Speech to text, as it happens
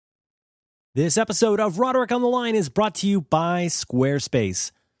This episode of Roderick on the Line is brought to you by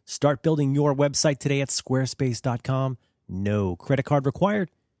Squarespace. Start building your website today at squarespace.com. No credit card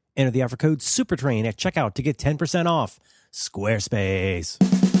required. Enter the offer code SUPERTRAIN at checkout to get 10% off. Squarespace.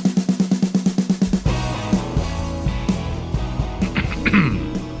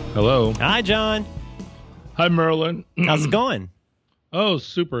 Hello. Hi, John. Hi, Merlin. How's it going? Oh,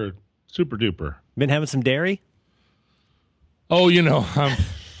 super duper. Been having some dairy? Oh,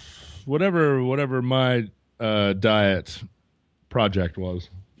 whatever my diet project was,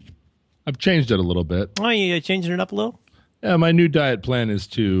 I've changed it a little bit. Oh, you changing it up a little? Yeah, my new diet plan is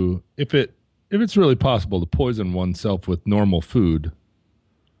to, if it's really possible, to poison oneself with normal food.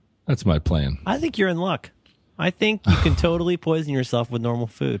 That's my plan. I think you're in luck. I think you can totally poison yourself with normal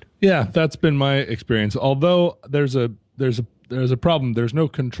food. Yeah, that's been my experience. Although there's a problem. There's no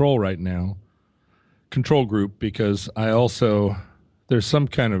control right now. Control group, because there's some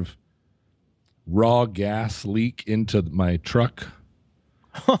kind of raw gas leak into my truck.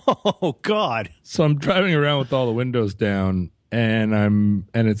 Oh, God. So I'm driving around with all the windows down, and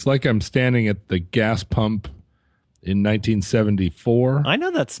it's like I'm standing at the gas pump in 1974. I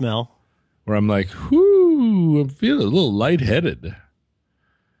know that smell. Where I'm like, whoo, I'm feeling a little lightheaded.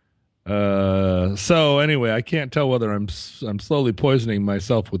 So anyway, I can't tell whether I'm slowly poisoning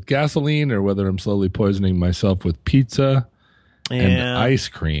myself with gasoline or whether I'm slowly poisoning myself with pizza and ice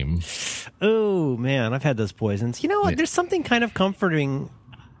cream. Oh, man, I've had those poisons. You know what? Yeah. There's something kind of comforting.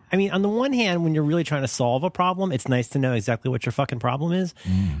 I mean, on the one hand, when you're really trying to solve a problem, it's nice to know exactly what your fucking problem is.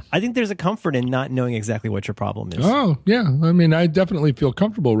 I think there's a comfort in not knowing exactly what your problem is. Oh, yeah. I mean, I definitely feel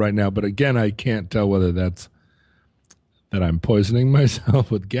comfortable right now. But again, I can't tell whether that I'm poisoning myself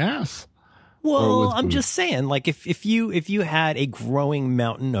with gas. Well, I'm just saying, like, if you had a growing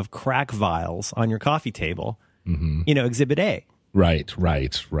mountain of crack vials on your coffee table, Exhibit A. Right.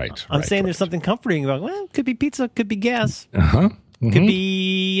 I'm saying there's something comforting about, well, it could be pizza, could be gas. Uh-huh. Mm-hmm. Could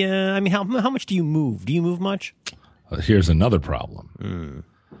be, how much do you move? Do you move much? Here's another problem.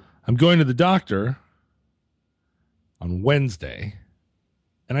 I'm going to the doctor on Wednesday,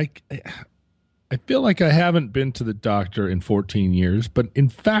 and I feel like I haven't been to the doctor in 14 years, but in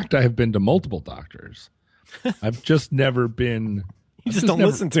fact, I have been to multiple doctors. I've just never been. You just don't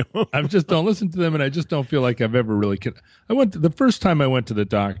listen to them. I just don't listen to them, and I just don't feel like I've ever really. The first time I went to the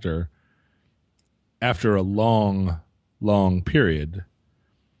doctor after a long period,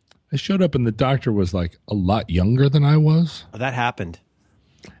 I showed up and the doctor was like a lot younger than I was. Oh, that happened.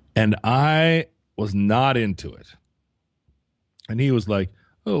 And I was not into it. And he was like,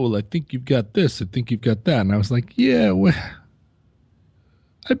 oh, well, I think you've got this. I think you've got that. And I was like, yeah, well,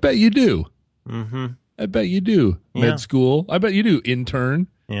 I bet you do. Mm-hmm. I bet you do. Yeah. Med school. I bet you do. Intern.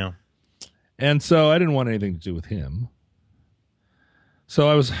 Yeah. And so I didn't want anything to do with him.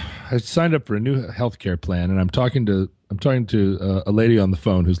 So I signed up for a new healthcare plan, and I'm talking to a lady on the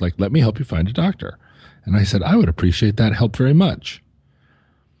phone who's like, let me help you find a doctor. And I said, I would appreciate that help very much.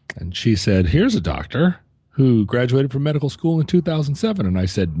 And she said, here's a doctor who graduated from medical school in 2007. And I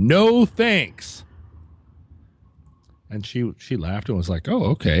said, no, thanks. And she laughed and was like, oh,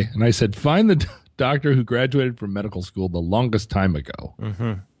 okay. And I said, find the doctor who graduated from medical school the longest time ago.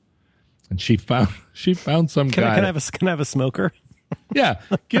 Mm-hmm. And she found some guy. Can I have a smoker? Yeah,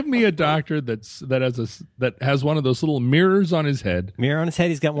 give me a doctor that has one of those little mirrors on his head. Mirror on his head.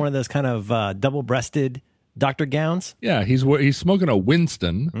 He's got one of those kind of double-breasted doctor gowns. Yeah, he's smoking a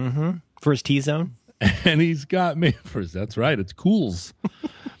Winston For his T-zone. and he's got me for. That's right, it's Cools,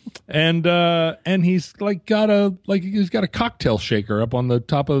 and he's got a cocktail shaker up on the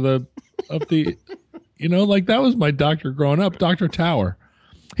top of the that was my doctor growing up, Dr. Tower.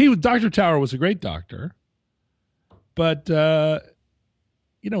 Dr. Tower was a great doctor, but.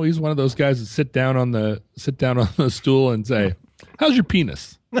 He's one of those guys that sit down on the stool and say, "How's your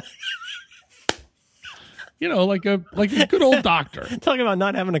penis?" Like a good old doctor. Talking about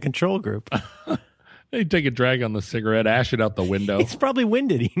not having a control group. They take a drag on the cigarette, ash it out the window. He's probably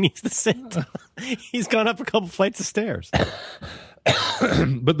winded. He needs to sit. He's gone up a couple flights of stairs.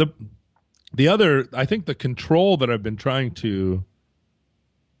 But the other, I think, the control that I've been trying to,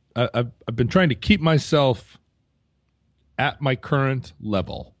 I've been trying to keep myself at my current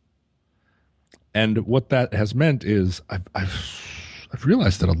level, and what that has meant is I've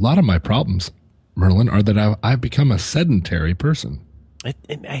realized that a lot of my problems, Merlin, are that I've become a sedentary person. I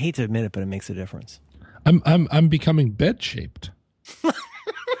hate to admit it, but it makes a difference. I'm becoming bed shaped,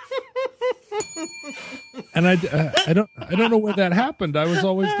 and I don't know where that happened. I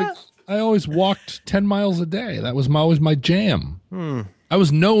always walked 10 miles a day. That was always my jam. I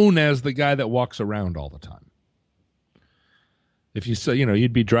was known as the guy that walks around all the time. If you saw,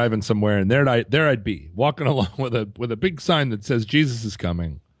 you'd be driving somewhere, and there I'd be walking along with a big sign that says Jesus is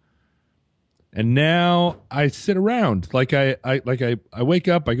coming. And now I sit around I wake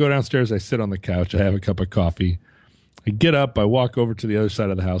up, I go downstairs, I sit on the couch, I have a cup of coffee, I get up, I walk over to the other side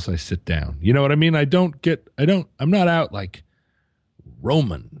of the house, I sit down. You know what I mean? I'm not out like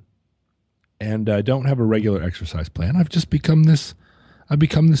Roman, and I don't have a regular exercise plan. I've become this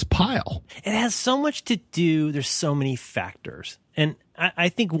pile. It has so much to do. There's so many factors. And I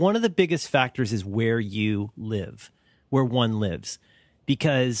think one of the biggest factors is where you live, where one lives.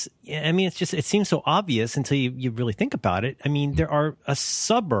 Because, I mean, it seems so obvious until you really think about it. I mean, there are a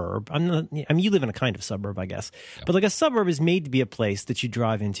suburb. You live in a kind of suburb, I guess. Yep. But like a suburb is made to be a place that you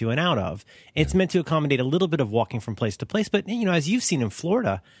drive into and out of. It's meant to accommodate a little bit of walking from place to place. But, as you've seen in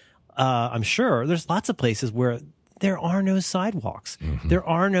Florida, I'm sure there's lots of places where there are no sidewalks.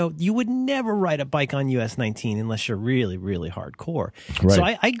 Mm-hmm. You would never ride a bike on US 19 unless you're really, really hardcore. Right. So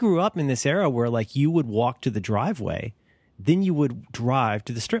I grew up in this era where like you would walk to the driveway, then you would drive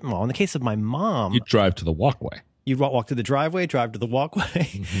to the strip mall. In the case of my mom, you'd drive to the walkway. You'd walk to the driveway, drive to the walkway.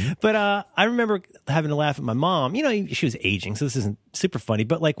 Mm-hmm. But I remember having to laugh at my mom. She was aging, so this isn't super funny.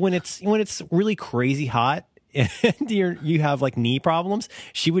 But like when it's really crazy hot and you have like knee problems,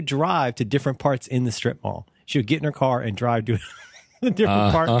 she would drive to different parts in the strip mall. She would get in her car and drive to a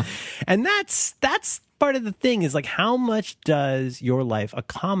different part. And that's part of the thing is like, how much does your life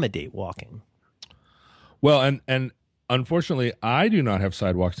accommodate walking? Well, and unfortunately, I do not have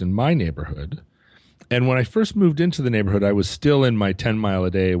sidewalks in my neighborhood. And when I first moved into the neighborhood, I was still in my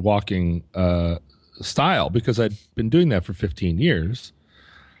 10-mile-a-day walking style because I'd been doing that for 15 years.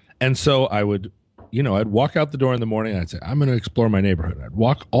 And so I would, I'd walk out the door in the morning and I'd say, I'm going to explore my neighborhood. I'd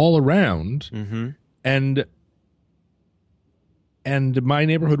walk all around. Mm-hmm. And my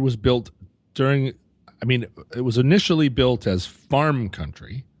neighborhood was built it was initially built as farm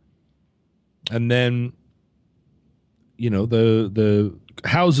country. And then, the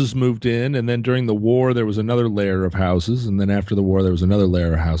houses moved in. And then during the war, there was another layer of houses. And then after the war, there was another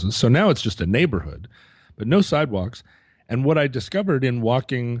layer of houses. So now it's just a neighborhood, but no sidewalks. And what I discovered in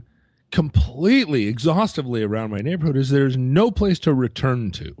walking completely exhaustively around my neighborhood is there's no place to return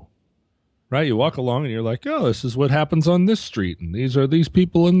to. Right? You walk along and you're like, oh, this is what happens on this street. And these are these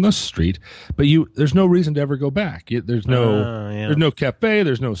people in this street. But there's no reason to ever go back. There's no cafe.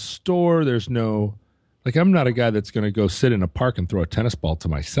 There's no store. There's no, I'm not a guy that's going to go sit in a park and throw a tennis ball to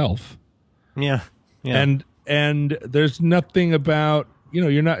myself. Yeah. And there's nothing about,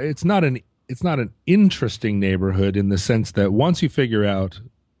 it's not an interesting neighborhood in the sense that once you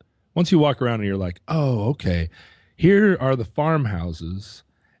walk around and you're like, oh, okay, here are the farmhouses.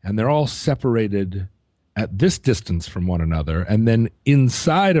 And they're all separated at this distance from one another. And then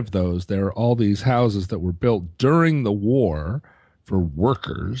inside of those, there are all these houses that were built during the war for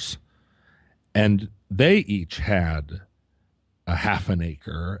workers. And they each had a half an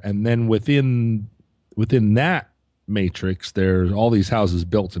acre. And then within that matrix, there's all these houses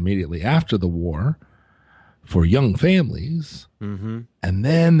built immediately after the war for young families. Mm-hmm. And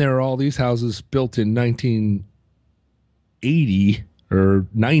then there are all these houses built in 1980 or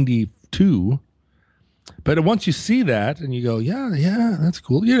 92. But once you see that and you go, yeah, that's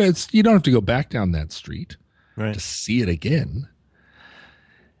cool. You don't have to go back down that street to see it again.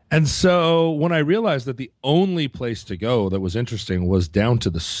 And so when I realized that the only place to go that was interesting was down to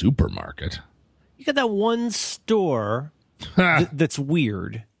the supermarket. You got that one store that's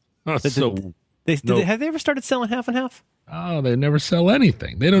weird. Have they ever started selling half and half? Oh, they never sell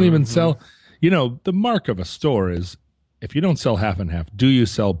anything. They don't even sell, the mark of a store is, if you don't sell half and half, do you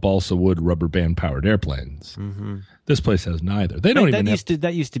sell balsa wood rubber band powered airplanes? Mm-hmm. This place has neither. They don't even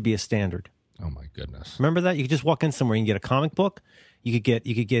that used to be a standard. Oh my goodness! Remember that? You could just walk in somewhere and get a comic book. You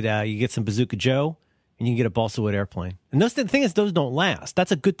could get some Bazooka Joe, and you can get a balsa wood airplane. And the thing is, those don't last.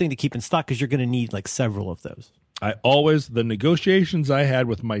 That's a good thing to keep in stock because you're going to need like several of those. The negotiations I had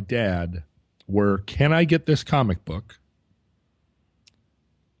with my dad were, can I get this comic book?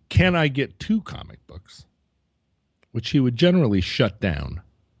 Can I get 2 comic books? Which he would generally shut down.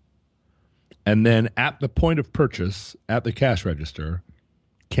 And then at the point of purchase, at the cash register,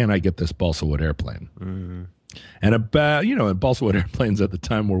 can I get this balsa wood airplane? Mm-hmm. And about, and balsa wood airplanes at the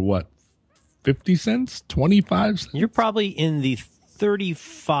time were what, 50 cents, 25 cents? You're probably in the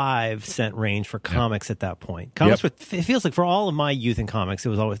 35-cent range for comics at that point. Comics it feels like for all of my youth in comics, it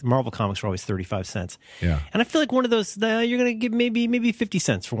was always, Marvel comics were always 35 cents. Yeah. And I feel like one of those, you're going to get maybe 50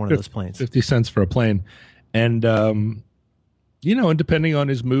 cents for one of those planes. 50 cents for a plane. And, and depending on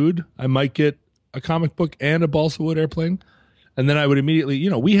his mood, I might get a comic book and a balsa wood airplane. And then I would immediately,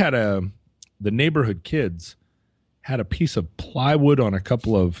 we had the neighborhood kids had a piece of plywood on a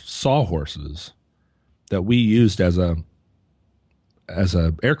couple of sawhorses that we used as a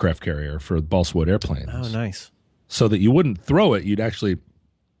aircraft carrier for balsa wood airplanes. Oh, nice. So that you wouldn't throw it, you'd actually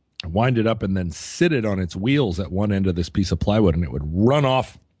wind it up and then sit it on its wheels at one end of this piece of plywood, and it would run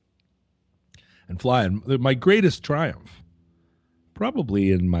off and fly. And my greatest triumph,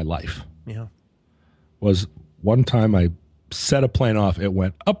 probably in my life, was one time I set a plane off. It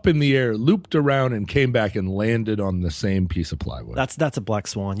went up in the air, looped around, and came back and landed on the same piece of plywood. That's a black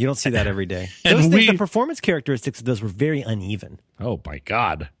swan. You don't see that every day. Those things, the performance characteristics of those were very uneven. Oh my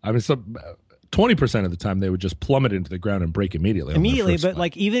God! I mean, 20% of the time they would just plummet into the ground and break immediately. But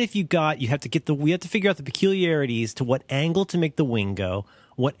like even if you have to figure out the peculiarities to what angle to make the wing go,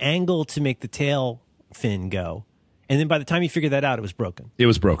 what angle to make the tail fin go, and then by the time you figure that out, it was broken. It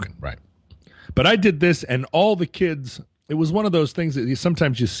was broken, right? But I did this, and all the kids. It was one of those things that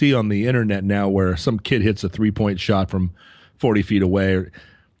sometimes you see on the internet now where some kid hits a 3-point shot from 40 feet away or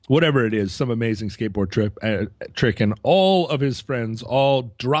whatever it is, some amazing skateboard trick, and all of his friends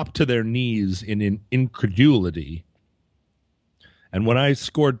all drop to their knees in incredulity. And when I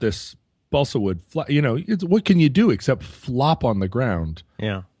scored this balsa wood, what can you do except flop on the ground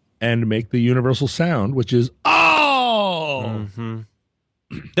and make the universal sound, which is, oh! Mm-hmm.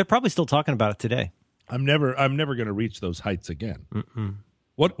 They're probably still talking about it today. I'm never going to reach those heights again. Mm-mm.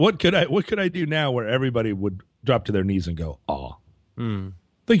 What could I do now where everybody would drop to their knees and go, "Oh"?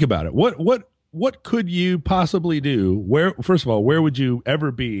 Think about it. What could you possibly do? First of all, where would you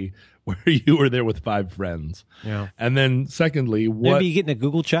ever be where you were there with 5 friends? Yeah. And then secondly, maybe you get in a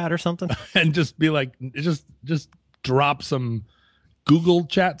Google chat or something and just be like, just drop some Google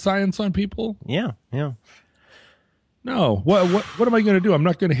chat science on people? Yeah. No, what am I going to do? I'm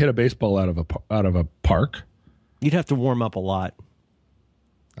not going to hit a baseball out of a park. You'd have to warm up a lot.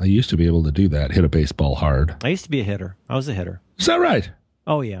 I used to be able to do that, hit a baseball hard. I used to be a hitter. I was a hitter. Is that right?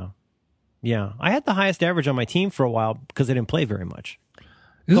 Oh, yeah. Yeah. I had the highest average on my team for a while because I didn't play very much.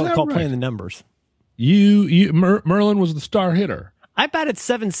 Called playing the numbers. Merlin was the star hitter. I batted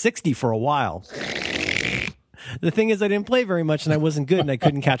 .760 for a while. The thing is, I didn't play very much and I wasn't good and I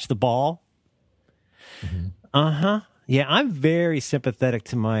couldn't catch the ball. Mm-hmm. Uh-huh. Yeah, I'm very sympathetic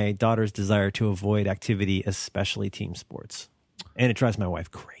to my daughter's desire to avoid activity, especially team sports. And it drives my wife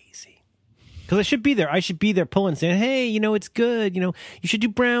crazy. Because I should be there. I should be there pulling, saying, hey, it's good. You should do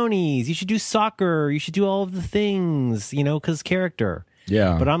brownies. You should do soccer. You should do all of the things, because character.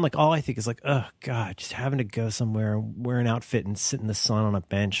 Yeah. But I'm like, all I think is like, oh, God, just having to go somewhere, wear an outfit and sit in the sun on a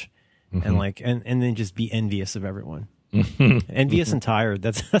bench and then just be envious of everyone. Envious and tired.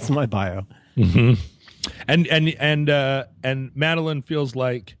 That's my bio. Mm-hmm. And Madeline feels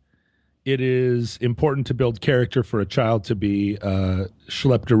like it is important to build character for a child to be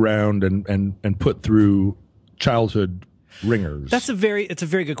schlepped around and put through childhood ringers. It's a very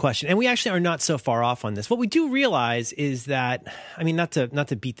good question, and we actually are not so far off on this. What we do realize is that, I mean, not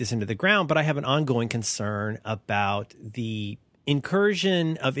to beat this into the ground, but I have an ongoing concern about the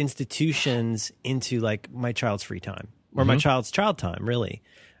incursion of institutions into like my child's free time or my child's child time, really.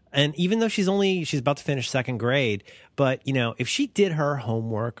 And even though she's about to finish 2nd grade, but if she did her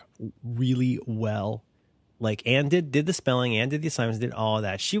homework really well, like Anne did the spelling, Anne did the assignments, did all of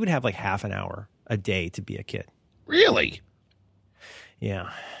that, she would have like half an hour a day to be a kid. Really?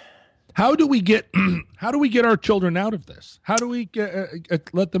 Yeah. How do we get our children out of this? How do we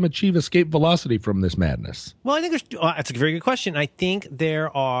let them achieve escape velocity from this madness? Well, I think that's a very good question. I think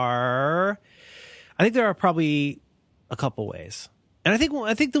there are probably a couple ways. And I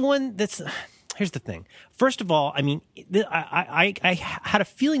think the one that's, here's the thing. First of all, I mean, I had a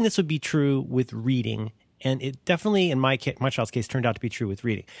feeling this would be true with reading, and it definitely in my child's case turned out to be true with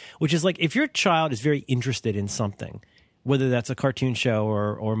reading, which is like if your child is very interested in something, whether that's a cartoon show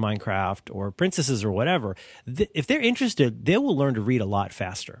or Minecraft or princesses or whatever, if they're interested, they will learn to read a lot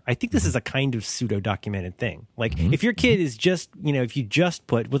faster. I think this is a kind of pseudo-documented thing. Like if your kid is just, if you just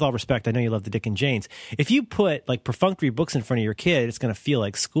put, with all respect, I know you love the Dick and Janes, if you put like perfunctory books in front of your kid, it's going to feel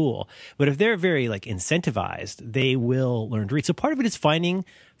like school. But if they're very like incentivized, they will learn to read. So part of it is finding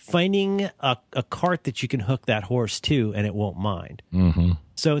a cart that you can hook that horse to and it won't mind. Mm-hmm.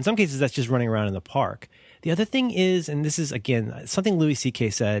 So in some cases, that's just running around in the park. The other thing is, and this is, again, something Louis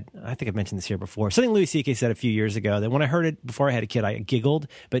C.K. said, I think I've mentioned this here before, something Louis C.K. said a few years ago that when I heard it before I had a kid, I giggled,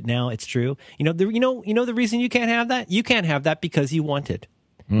 but now it's true. The reason you can't have that? You can't have that because you want it.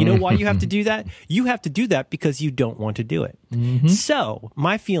 You know why you have to do that? You have to do that because you don't want to do it. Mm-hmm. So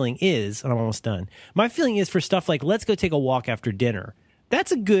my feeling is, and I'm almost done, my feeling is for stuff like, let's go take a walk after dinner.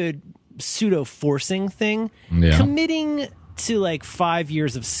 That's a good pseudo-forcing thing. Yeah. Committing to like 5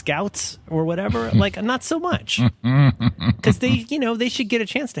 years of scouts or whatever, like not so much, because they should get a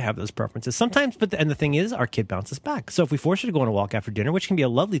chance to have those preferences sometimes. And the thing is, our kid bounces back. So if we force her to go on a walk after dinner, which can be a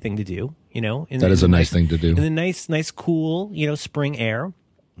lovely thing to do, that is a nice thing to do in the nice cool spring air,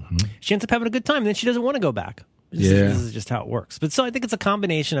 she ends up having a good time. And then she doesn't want to go back. This is just how it works. But so I think it's a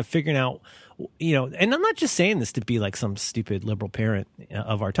combination of figuring out, and I'm not just saying this to be like some stupid liberal parent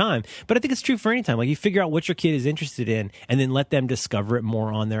of our time, but I think it's true for any time. Like you figure out what your kid is interested in and then let them discover it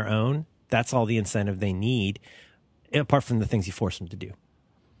more on their own. That's all the incentive they need, apart from the things you force them to do,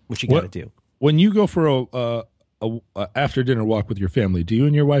 which you got to do. When you go for a after dinner walk with your family, do you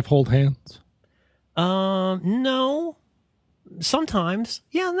and your wife hold hands? No. Sometimes.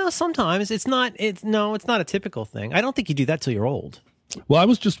 Yeah, no, sometimes. It's not a typical thing. I don't think you do that till you're old. Well, I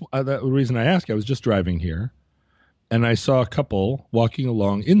was just, the reason I asked, I was just driving here, and I saw a couple walking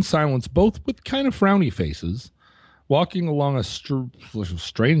along in silence, both with kind of frowny faces, walking along a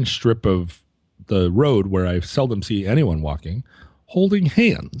strange strip of the road where I seldom see anyone walking, holding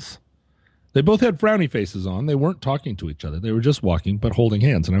hands. They both had frowny faces on. They weren't talking to each other. They were just walking, but holding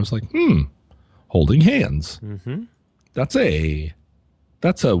hands. And I was like, holding hands. Mm-hmm. That's a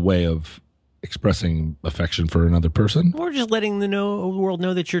way of expressing affection for another person. Or just letting the world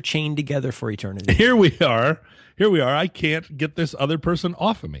know that you're chained together for eternity. Here we are. I can't get this other person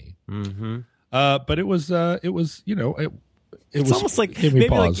off of me. Mm-hmm. But it was almost like maybe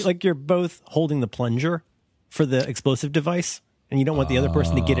like you're both holding the plunger for the explosive device, and you don't want the other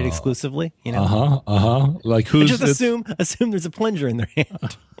person to get it exclusively. Like who's just assume there's a plunger in their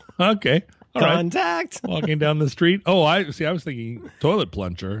hand. Okay. All Contact. Right. Walking down the street. Oh, I was thinking toilet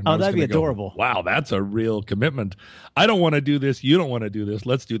plunger. Oh, that'd be adorable. Wow, that's a real commitment. I don't want to do this. You don't want to do this.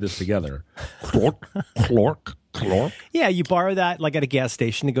 Let's do this together. Clork. Yeah, you borrow that like at a gas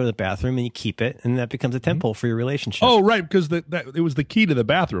station to go to the bathroom, and you keep it, and that becomes a temple for your relationship. Oh, right, because it was the key to the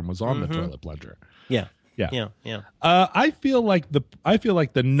bathroom was on the toilet plunger. Yeah. I feel like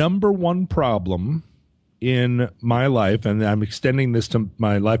the number one problem in my life, and I'm extending this to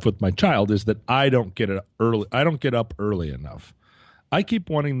my life with my child, is that I don't get up early enough. I keep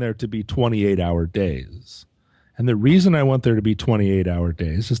wanting there to be 28-hour days. And the reason I want there to be 28-hour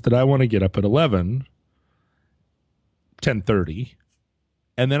days is that I want to get up at 10:30,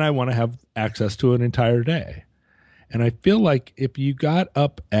 and then I want to have access to an entire day. And I feel like if you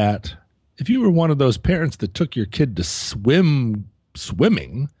were one of those parents that took your kid to swimming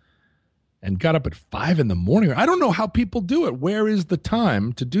and got up at 5 a.m. I don't know how people do it. Where is the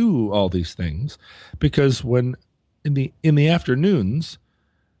time to do all these things? Because when in the afternoons,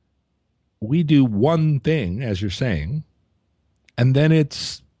 we do one thing, as you're saying, and then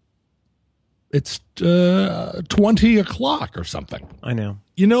it's 20 o'clock or something. I know.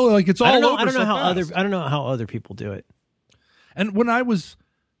 Like it's all over. I don't know how other people do it. And when I was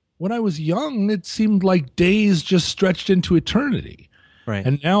young, it seemed like days just stretched into eternity. Right.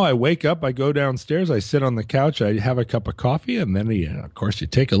 And now I wake up, I go downstairs, I sit on the couch, I have a cup of coffee, and then, of course, you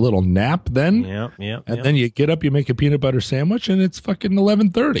take a little nap then. Then you get up, you make a peanut butter sandwich, and it's fucking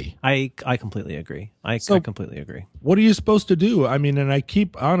 11:30. I completely agree. I completely agree. What are you supposed to do? I mean, and I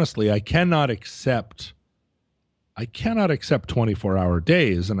cannot accept 24-hour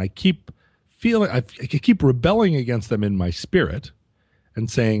days, and I keep rebelling against them in my spirit and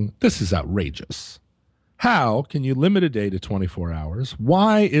saying, this is outrageous. How can you limit a day to 24 hours?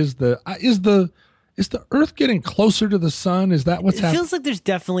 Why is the Earth getting closer to the sun? Is that what's happening? It feels like there's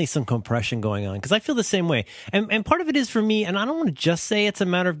definitely some compression going on, because I feel the same way. And part of it is for me, and I don't want to just say it's a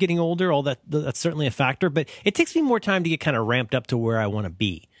matter of getting older, that's certainly a factor, but it takes me more time to get kind of ramped up to where I want to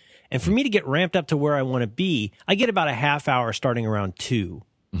be. And for me to get ramped up to where I want to be, I get about a half hour starting around 2.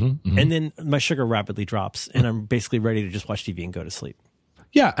 Mm-hmm. And then my sugar rapidly drops, and I'm basically ready to just watch TV and go to sleep.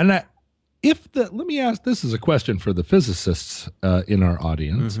 Yeah, and let me ask, this is a question for the physicists in our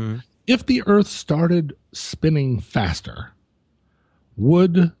audience. Mm-hmm. If the Earth started spinning faster,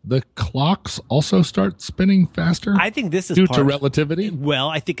 would the clocks also start spinning faster? I think this is due to relativity. Well,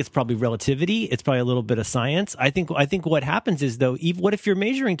 I think it's probably relativity. It's probably a little bit of science. I think what happens is, though, what if your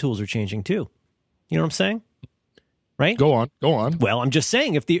measuring tools are changing too? You know what I'm saying? Right? Go on. Well, I'm just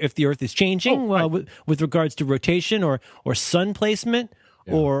saying, if the Earth is changing with regards to rotation or sun placement.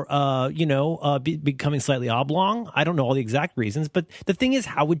 Yeah. Or, becoming slightly oblong. I don't know all the exact reasons, but the thing is,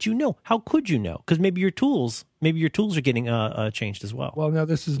 how would you know? How could you know? Because maybe your tools are getting changed as well. Well, now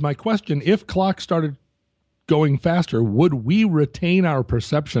this is my question. If clocks started going faster, would we retain our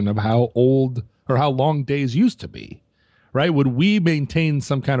perception of how old or how long days used to be? Right? Would we maintain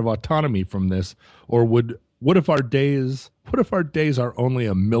some kind of autonomy from this? Or what if our days are only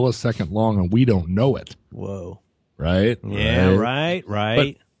a millisecond long and we don't know it? Whoa. right? Yeah,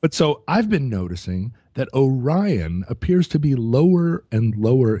 right. But so I've been noticing that Orion appears to be lower and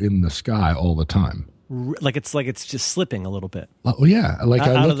lower in the sky all the time. Like it's just slipping a little bit. Oh yeah, like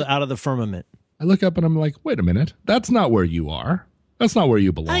out of the firmament. I look up and I'm like, wait a minute, that's not where you are. That's not where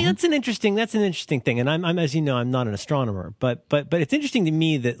you belong. That's an interesting thing. And I'm as you know, I'm not an astronomer, but it's interesting to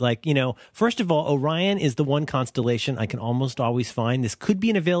me that, like, you know, first of all, Orion is the one constellation I can almost always find. This could be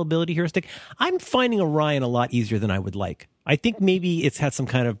an availability heuristic. I'm finding Orion a lot easier than I would like. I think maybe it's had some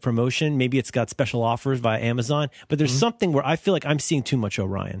kind of promotion. Maybe it's got special offers via Amazon, but there's something where I feel like I'm seeing too much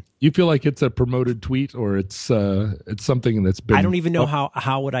Orion. You feel like it's a promoted tweet, or it's something that's been. I don't even know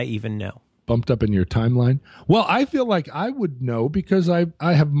how would I even know. Bumped up in your timeline? Well, I feel like I would know because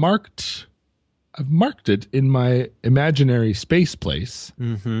I've marked it in my imaginary space place.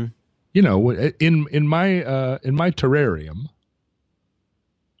 Mm-hmm. You know, in my terrarium.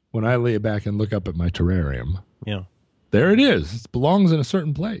 When I lay back and look up at my terrarium, yeah, there it is. It belongs in a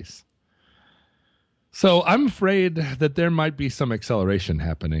certain place. So I'm afraid that there might be some acceleration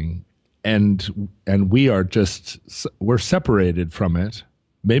happening, and we're separated from it.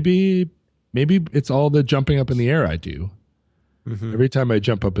 Maybe it's all the jumping up in the air I do. Mm-hmm. Every time I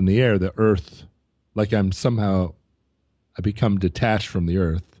jump up in the air, the Earth, like I become detached from the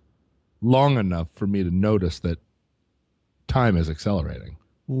Earth long enough for me to notice that time is accelerating.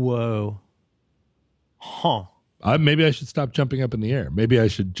 Whoa. Huh. Maybe I should stop jumping up in the air. Maybe I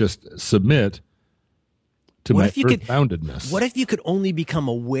should just submit to my earth-boundedness. What if you could only become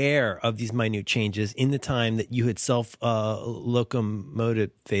aware of these minute changes in the time that you had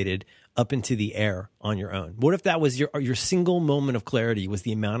self-locomotivated up into the air on your own? What if that was your single moment of clarity was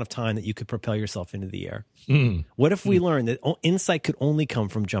the amount of time that you could propel yourself into the air? What if we learned that insight could only come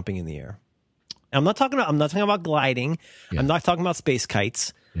from jumping in the air? I'm not talking about gliding. Yeah. I'm not talking about space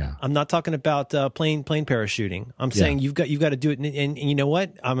kites. Yeah. I'm not talking about plane parachuting. I'm saying you've got to do it. And you know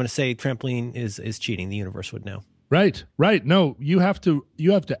what? I'm going to say trampoline is cheating. The universe would know. Right. No, you have to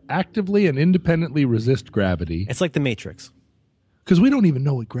actively and independently resist gravity. It's like the Matrix. Because we don't even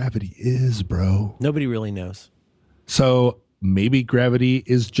know what gravity is, bro. Nobody really knows. So maybe gravity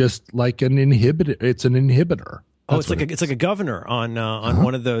is just like an inhibitor. It's an inhibitor. It's like a governor on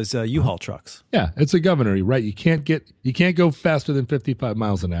one of those U-Haul trucks. Yeah, it's a governor, right? You can't go faster than 55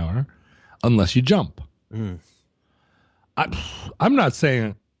 miles an hour unless you jump. I'm not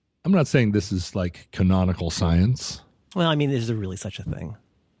saying this is like canonical science. Well, I mean, is there really such a thing?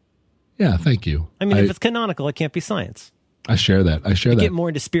 Yeah, thank you. I mean, if it's canonical, it can't be science. I share that. You get more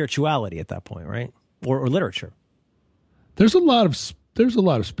into spirituality at that point, right? Or literature. There's a lot of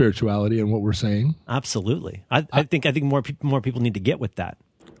spirituality in what we're saying. Absolutely. I think more people need to get with that.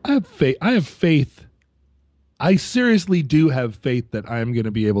 I have faith. I seriously do have faith that I'm going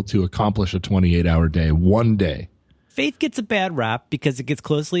to be able to accomplish a 28-hour day one day. Faith gets a bad rap because it gets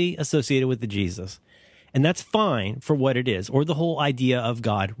closely associated with the Jesus. And that's fine for what it is, or the whole idea of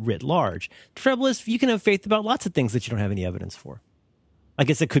God writ large. The trouble is, you can have faith about lots of things that you don't have any evidence for. I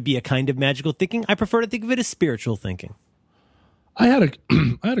guess it could be a kind of magical thinking. I prefer to think of it as spiritual thinking. I had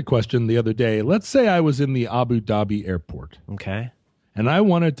a question the other day. Let's say I was in the Abu Dhabi airport. Okay. And I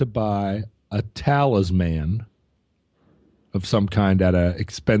wanted to buy a talisman of some kind at an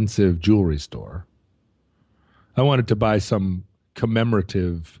expensive jewelry store. I wanted to buy some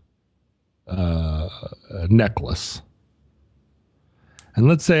commemorative necklace. And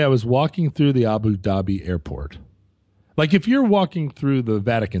let's say I was walking through the Abu Dhabi airport. Like if you're walking through the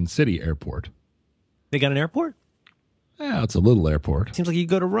Vatican City airport. They got an airport? Yeah, it's a little airport. Seems like you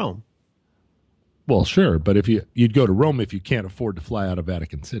go to Rome. Well, sure, but if you'd go to Rome if you can't afford to fly out of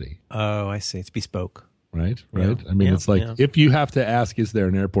Vatican City. Oh, I see. It's bespoke. Right? Yeah. I mean, it's like if you have to ask, is there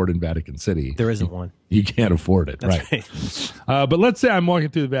an airport in Vatican City? There isn't one. You can't afford it, That's right? But let's say I'm walking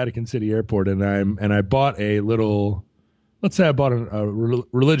through the Vatican City airport and I bought a little. Let's say I bought a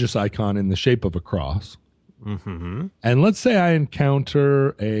religious icon in the shape of a cross, and let's say I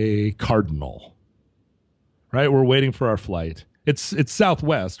encounter a cardinal. Right, we're waiting for our flight. It's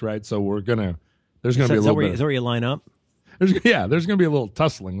Southwest, right? So there's gonna be a little bit. Is that where you line up? There's gonna be a little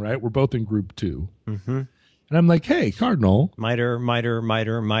tussling, right? We're both in group 2. Mm-hmm. And I'm like, hey, Cardinal. Miter,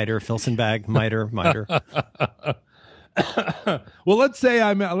 Filsenbag, miter. Well, let's say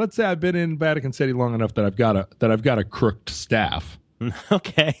I've been in Vatican City long enough that I've got a crooked staff.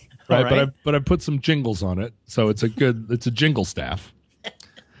 Okay. Right. But I put some jingles on it, so it's a jingle staff.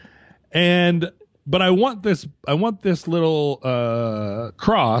 But I want this little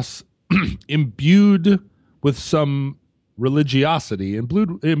cross imbued with some religiosity,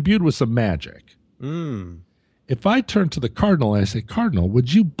 imbued with some magic. If I turn to the cardinal and I say, Cardinal,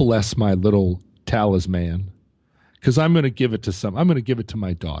 would you bless my little talisman? because I'm going to give it to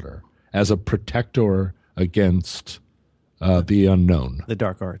my daughter as a protector against the unknown. The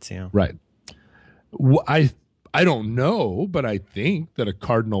dark arts, yeah. Right. I don't know, but I think that a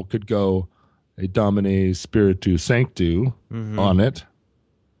cardinal could go a Domine Spiritu Sanctu on it,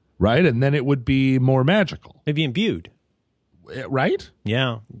 right? And then it would be more magical. Maybe imbued. Right?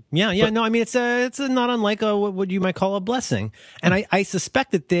 Yeah. No, I mean, it's a not unlike what you might call a blessing. And I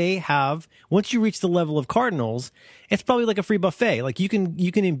suspect that they have, once you reach the level of cardinals, it's probably like a free buffet. Like you can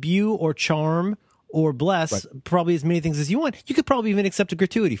imbue or charm or bless probably as many things as you want. You could probably even accept a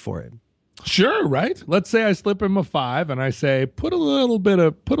gratuity for it. Sure, right? Let's say I slip him a 5 and I say, put a little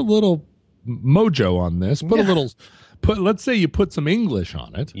mojo on this. Let's say you put some English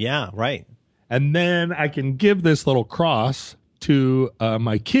on it. Yeah, right. And then I can give this little cross to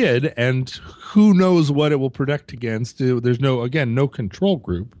my kid, and who knows what it will protect against. There's no control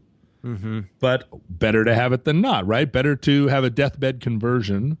group. But better to have it than not, right? Better to have a deathbed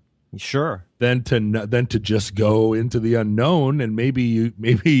conversion. Sure. Than to just go into the unknown, and maybe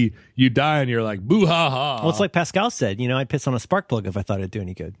you die and you're like, boo ha ha. Well, it's like Pascal said, I'd piss on a spark plug if I thought it'd do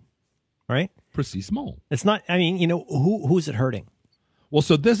any good. Right? Pretty small. It's not, I mean, who's it hurting? Well,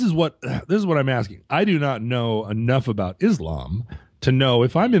 so this is what I'm asking. I do not know enough about Islam to know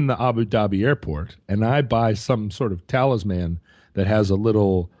if I'm in the Abu Dhabi airport and I buy some sort of talisman that has a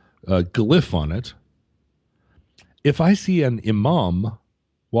little glyph on it. If I see an imam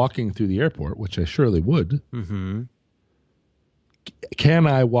walking through the airport, which I surely would, can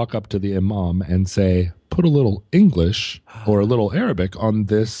I walk up to the imam and say, put a little English or a little Arabic on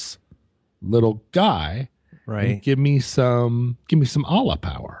this little guy, right? And give me some Allah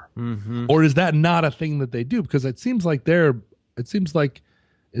power? Or is that not a thing that they do? Because it seems like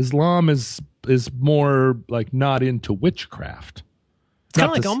Islam is more like not into witchcraft. It's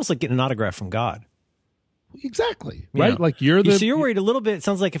kind of like almost like getting an autograph from God. Exactly. Right? Like so you're worried a little bit. It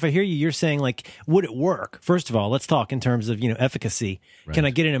sounds like if I hear you, you're saying like, would it work? First of all, let's talk in terms of, efficacy. Right. Can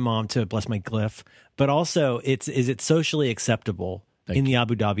I get an imam to bless my glyph? But also is it socially acceptable in the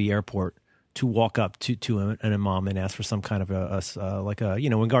Abu Dhabi airport to walk up to an imam and ask for some kind of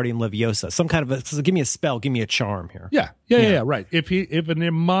Wingardium Leviosa, some kind of give me a spell, give me a charm here. Yeah, right. If an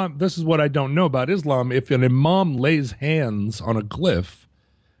imam, this is what I don't know about Islam. If an imam lays hands on a glyph,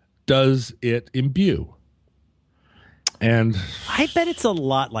 does it imbue? And I bet it's a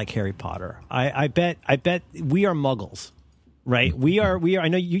lot like Harry Potter. I bet we are Muggles, right? We are. I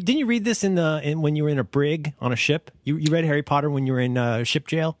know you didn't. You read this when you were in a brig on a ship. You read Harry Potter when you were in ship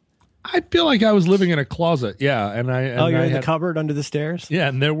jail. I feel like I was living in a closet. Yeah, and you're in the cupboard under the stairs. Yeah,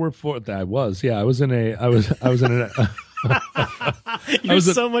 and there were 4. I was. Yeah, I was in a. You're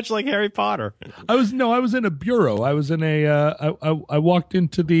so much like Harry Potter. I was in a bureau. I was in a. I walked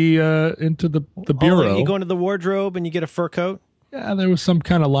into the bureau. You go into the wardrobe and you get a fur coat. Yeah, there was some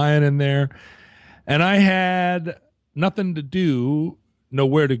kind of lion in there, and I had nothing to do,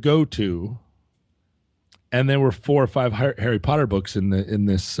 nowhere to go to, and there were 4 or 5 Harry Potter books in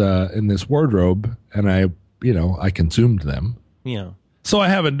this wardrobe, and I consumed them. Yeah. So I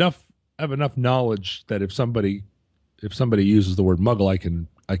have enough knowledge that if somebody uses the word Muggle, I can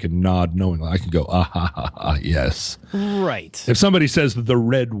nod knowingly. I can go, yes. Right. If somebody says the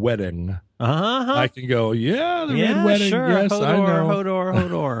Red Wedding, I can go, yeah, the Red Wedding. Sure. Yes, Hodor, I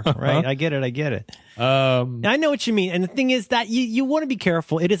know. Hodor. Right. I get it. I know what you mean. And the thing is that you want to be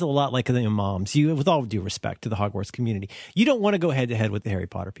careful. It is a lot like the imams. With all due respect to the Hogwarts community, you don't want to go head to head with the Harry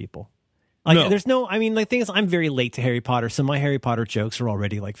Potter people. Like, there's no, I mean, the thing is, I'm very late to Harry Potter, so my Harry Potter jokes are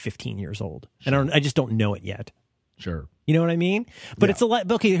already like 15 years old. Sure. And I just don't know it yet. Sure. You know what I mean? But it's a lot.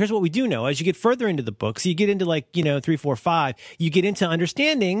 Okay, here's what we do know. As you get further into the books, you get into 3, 4, 5, you get into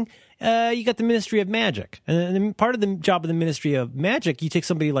understanding, you got the Ministry of Magic. And then part of the job of the Ministry of Magic, you take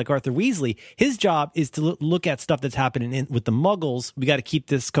somebody like Arthur Weasley, his job is to look at stuff that's happening with the Muggles. We got to keep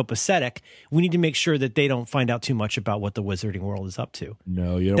this copacetic. We need to make sure that they don't find out too much about what the wizarding world is up to.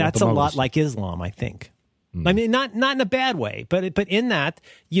 No, you don't. That's a lot like Islam, I think. I mean, not in a bad way, but in that,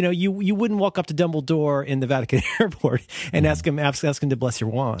 you wouldn't walk up to Dumbledore in the Vatican airport and ask him to bless your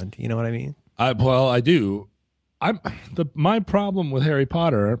wand. You know what I mean? I do. My problem with Harry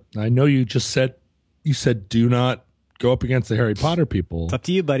Potter. I know you said do not go up against the Harry Potter people. It's up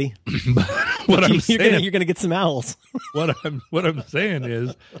to you, buddy. What I'm saying, you're gonna get some owls. what I'm saying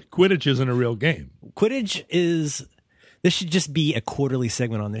is, Quidditch isn't a real game. Quidditch is. This should just be a quarterly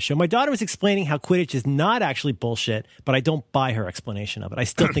segment on this show. My daughter was explaining how Quidditch is not actually bullshit, but I don't buy her explanation of it. I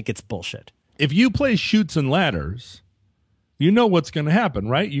still think it's bullshit. If you play Chutes and Ladders, you know what's going to happen,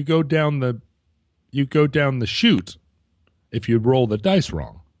 right? You go down the chute if you roll the dice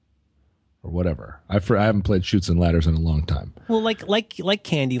wrong. or whatever. I haven't played Chutes and Ladders in a long time. Well, like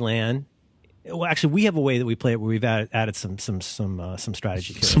Candyland. Well, actually, we have a way that we play it where we've added some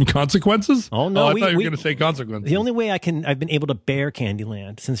strategy to it. Some consequences? Oh no, I thought you were going to say consequences. The only way I've been able to bear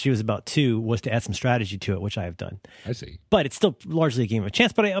Candyland since she was about 2 was to add some strategy to it, which I have done. I see. But it's still largely a game of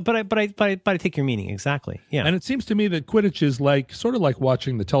chance. But I take your meaning exactly. Yeah. And it seems to me that Quidditch is sort of like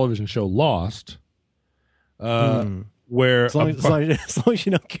watching the television show Lost, where as long as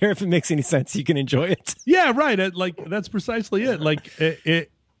you don't care if it makes any sense, you can enjoy it. Yeah, right. That's precisely it.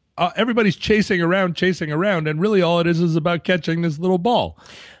 Everybody's chasing around, and really all it is about catching this little ball.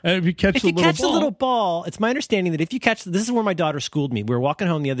 And if you catch the little ball, it's my understanding that if you catch, this is where my daughter schooled me. We were walking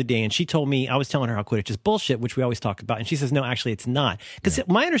home the other day, and she told me, I was telling her how Quidditch is bullshit, which we always talk about, and she says, no, actually, it's not. Because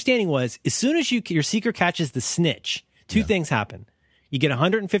my understanding was, as soon as your seeker catches the snitch, two things happen. You get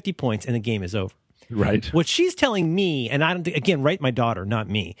 150 points, and the game is over. Right. What she's telling me, and I don't again, right, my daughter, not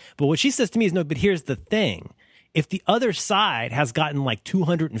me, but what she says to me is, no, but here's the thing. If the other side has gotten like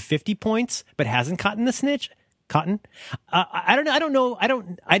 250 points but hasn't caught the snitch, I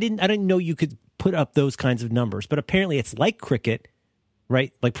didn't know you could put up those kinds of numbers. But apparently, it's like cricket,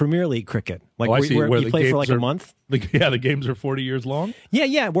 right? Like Premier League cricket, like where you play for like a month. The games are 40 years long.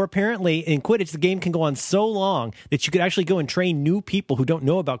 Yeah. Where apparently in Quidditch, the game can go on so long that you could actually go and train new people who don't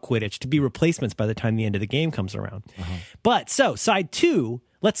know about Quidditch to be replacements by the time the end of the game comes around. But so side 2.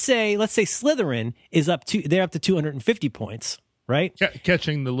 Let's say Slytherin is up to 250 points, right?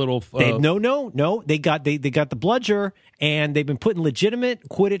 Catching the little no. They got the bludger, and they've been putting legitimate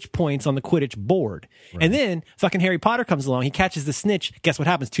Quidditch points on the Quidditch board. Right. And then fucking Harry Potter comes along, he catches the snitch. Guess what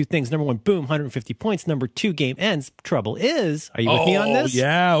happens? 2 things. Number 1, boom, 150 points. Number 2, game ends. Trouble is, are you with me on this?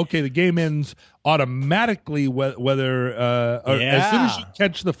 Yeah, okay. The game ends automatically whether as soon as you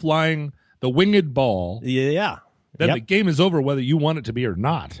catch the winged ball. Yeah. Then the game is over whether you want it to be or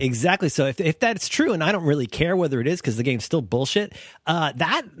not. Exactly. So if that's true, and I don't really care whether it is because the game's still bullshit,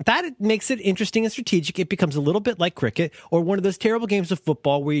 that makes it interesting and strategic. It becomes a little bit like cricket or one of those terrible games of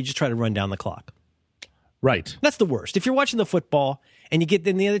football where you just try to run down the clock. Right. That's the worst. If you're watching the football and you get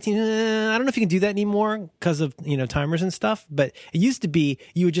in the other team, I don't know if you can do that anymore because of timers and stuff. But it used to be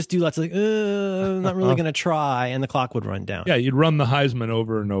you would just do lots of I'm not really going to try, and the clock would run down. Yeah, you'd run the Heisman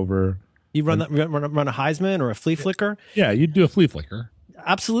over and over. You run a Heisman or a flea flicker? Yeah, you'd do a flea flicker.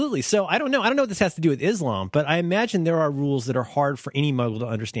 Absolutely. So I don't know what this has to do with Islam, but I imagine there are rules that are hard for any Muggle to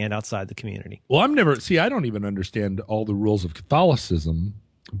understand outside the community. Well, I don't even understand all the rules of Catholicism,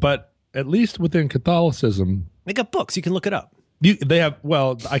 but at least within Catholicism, they got books. You can look it up.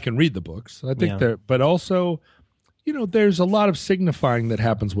 I can read the books. I think but also, there's a lot of signifying that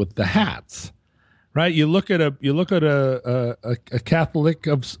happens with the hats. Right, you look at a Catholic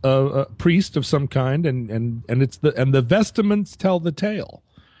of a priest of some kind, and the vestments tell the tale,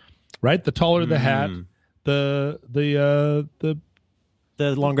 right? The taller the hat, the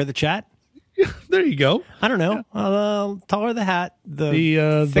longer the chat. There you go. I don't know. Taller the hat,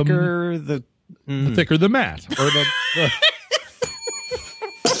 the thicker the thicker the mat, or the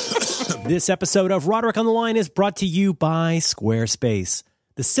This episode of Roderick on the Line is brought to you by Squarespace.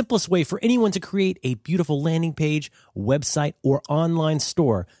 The simplest way for anyone to create a beautiful landing page, website, or online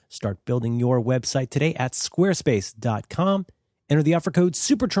store. Start building your website today at squarespace.com. Enter the offer code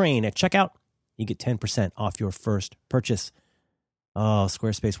SUPERTRAIN at checkout. You get 10% off your first purchase. Oh,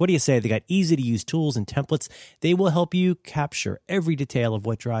 Squarespace, what do you say? They got easy-to-use tools and templates. They will help you capture every detail of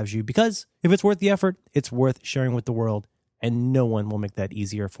what drives you, because if it's worth the effort, it's worth sharing with the world, and no one will make that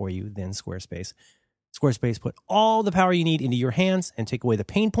easier for you than Squarespace. Squarespace put all the power you need into your hands and take away the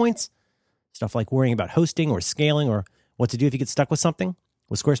pain points, stuff like worrying about hosting or scaling or what to do if you get stuck with something.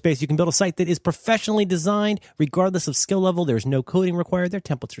 With Squarespace, you can build a site that is professionally designed, regardless of skill level. There's no coding required. Their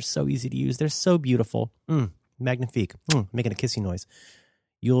templates are so easy to use. They're so beautiful. Magnifique. Making a kissy noise.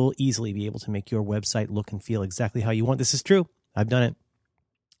 You'll easily be able to make your website look and feel exactly how you want. This is true. I've done it.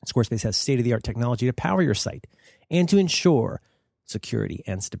 Squarespace has state-of-the-art technology to power your site and to ensure security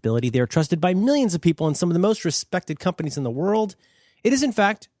and stability. They are trusted by millions of people and some of the most respected companies in the world. It is, in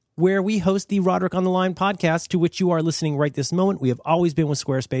fact, where we host the Roderick on the Line podcast, to which you are listening right this moment. We have always been with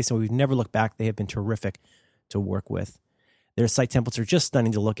Squarespace, and we've never looked back. They have been terrific to work with. Their site templates are just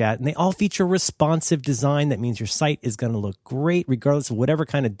stunning to look at, and they all feature responsive design. That means your site is going to look great regardless of whatever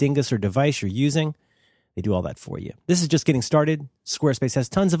kind of dingus or device you're using. They do all that for you. This is just getting started. Squarespace has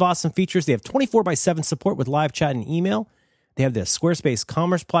tons of awesome features. They have 24/7 support with live chat and email. They have the Squarespace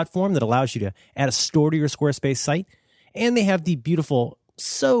commerce platform that allows you to add a store to your Squarespace site. And they have the beautiful,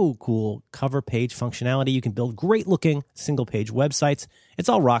 so cool cover page functionality. You can build great looking single page websites. It's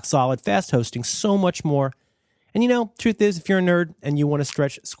all rock solid, fast hosting, so much more. And truth is, if you're a nerd and you want to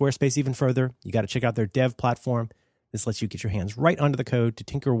stretch Squarespace even further, you got to check out their dev platform. This lets you get your hands right onto the code to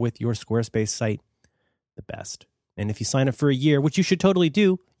tinker with your Squarespace site the best. And if you sign up for a year, which you should totally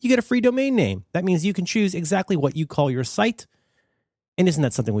do, you get a free domain name. That means you can choose exactly what you call your site. And isn't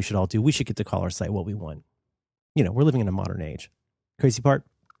that something we should all do? We should get to call our site what we want. We're living in a modern age. Crazy part?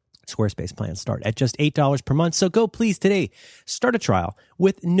 Squarespace plans start at just $8 per month. So go please today. Start a trial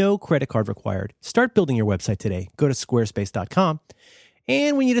with no credit card required. Start building your website today. Go to squarespace.com.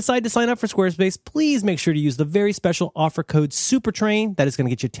 And when you decide to sign up for Squarespace, please make sure to use the very special offer code SUPERTRAIN. That is going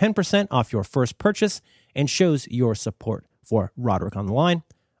to get you 10% off your first purchase and shows your support for Roderick on the Line.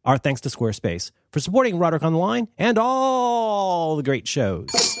 Our thanks to Squarespace for supporting Roderick on the Line and all the great shows.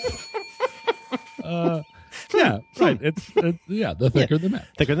 Yeah, right. It's the thicker the mat.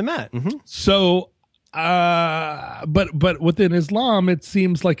 Thicker the mat. Mm-hmm. So, but within Islam, it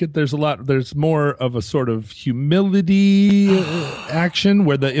seems like there's more of a sort of humility action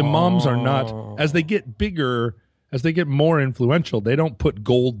where the imams are not, as they get bigger, as they get more influential, they don't put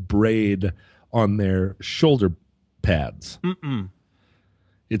gold braid on their shoulder pads. Mm-mm.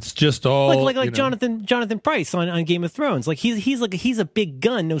 It's just all like Jonathan Pryce on Game of Thrones. Like he's a big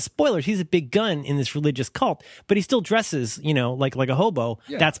gun. No spoilers. He's a big gun in this religious cult, but he still dresses, like a hobo.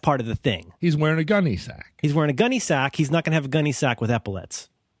 Yeah. That's part of the thing. He's wearing a gunny sack. He's wearing a gunny sack. He's not going to have a gunny sack with epaulets.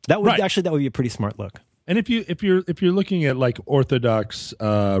 That would be a pretty smart look. And if you're looking at like Orthodox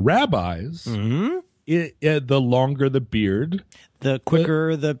rabbis, mm-hmm. The longer the beard, the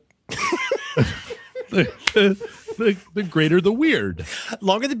quicker the greater the weird.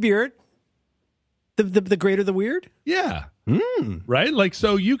 Longer the beard, the greater the weird? Yeah. Right? Like,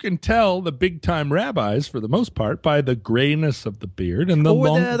 so you can tell the big time rabbis, for the most part, by the grayness of the beard and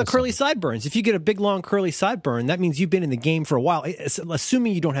the curly sideburns. If you get a big, long, curly sideburn, that means you've been in the game for a while,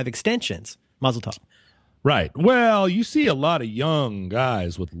 assuming you don't have extensions. Mazel tov. Right. Well, you see a lot of young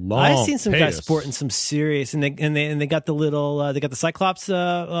guys with long. I've seen some guys sporting some serious, and they got the little they got the Cyclops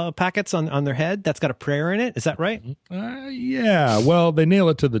packets on their head. That's got a prayer in it. Is that right? Yeah. Well, they nail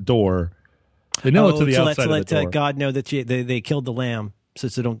it to the door. They nail it to the outside of the door. Let God know that they killed the lamb, so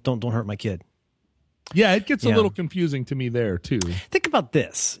don't hurt my kid. Yeah, it gets a little confusing to me there too. Think about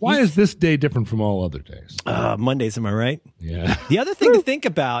this. Why is this day different from all other days? Mondays, am I right? Yeah. The other thing to think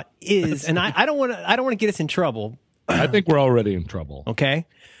about is, and I don't want to get us in trouble. I think we're already in trouble. Okay.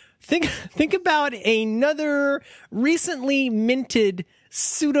 Think about another recently minted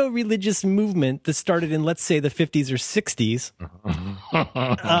pseudo-religious movement that started in, let's say, the 50s or 60s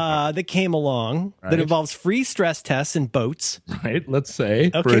that came along, right, that involves free stress tests and boats. Right, let's say.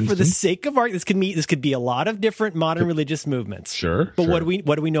 Okay, for the sake of argument, this could be a lot of different modern religious movements. Sure. But what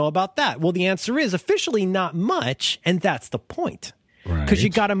do we know about that? Well, the answer is officially not much, and that's the point. Right. Because you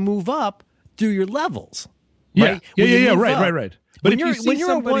got to move up through your levels. Yeah. Right? Yeah. Right. But when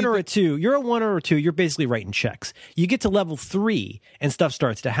you're a 1 or a 2, you're basically writing checks. You get to level 3 and stuff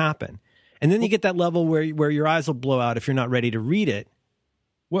starts to happen. And then you get that level where your eyes will blow out if you're not ready to read it.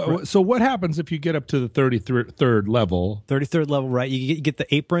 Well, so what happens if you get up to the 33rd level? 33rd level, right? You get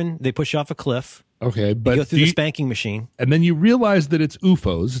the apron, they push you off a cliff. Okay, but you go through the spanking machine. And then you realize that it's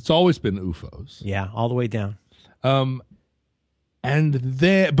UFOs. It's always been UFOs. Yeah, all the way down. But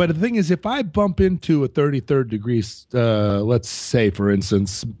the thing is, if I bump into a 33rd degree, let's say, for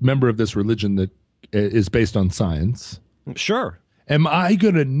instance, member of this religion that is based on science, sure, am I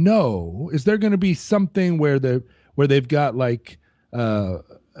going to know? Is there going to be something where they've got like the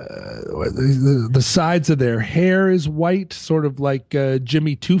sides of their hair is white, sort of like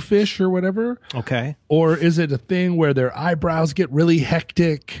Jimmy Two-Fish or whatever? Okay, or is it a thing where their eyebrows get really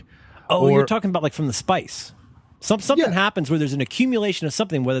hectic? Oh, you're talking about like from The Spice. Something happens where there's an accumulation of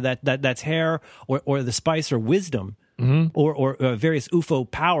something, whether that's hair or the spice or wisdom, mm-hmm, or various UFO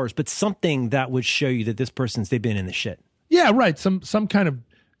powers, but something that would show you that this they've been in the shit. Yeah, right. Some kind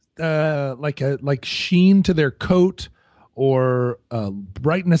of like sheen to their coat, or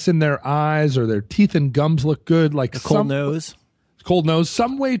brightness in their eyes, or their teeth and gums look good, like a cold nose.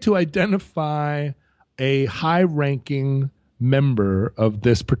 Some way to identify a high-ranking member of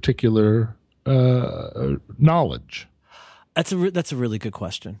this particular knowledge. That's a really good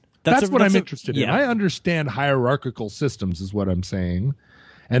question. That's what I'm interested in. I understand hierarchical systems, is what I'm saying,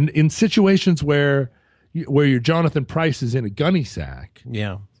 and in situations where your Jonathan Pryce is in a gunny sack,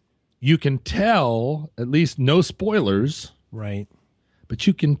 you can tell, at least no spoilers, right? But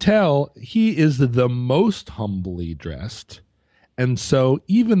you can tell he is the most humbly dressed, and so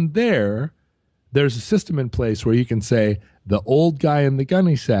even there's a system in place where you can say, the old guy in the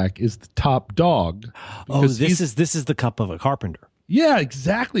gunny sack is the top dog. Oh, this is the cup of a carpenter. Yeah,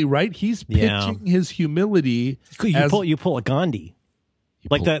 exactly right. He's pitching his humility. You pull a Gandhi,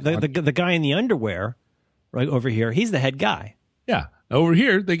 like the guy in the underwear, right over here. He's the head guy. Yeah, over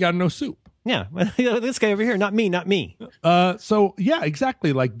here they got no soup. Yeah, this guy over here, not me. So yeah,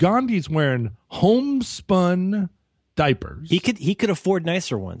 exactly. Like Gandhi's wearing homespun diapers. He could afford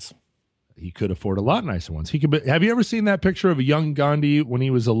nicer ones. He could afford a lot nicer ones. Have you ever seen that picture of a young Gandhi when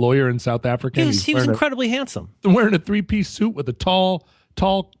he was a lawyer in South Africa? He was incredibly handsome. Wearing a 3-piece suit with a tall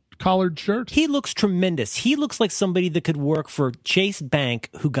collared shirt. He looks tremendous. He looks like somebody that could work for Chase Bank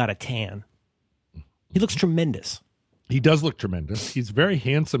who got a tan. He looks tremendous. He does look tremendous. He's a very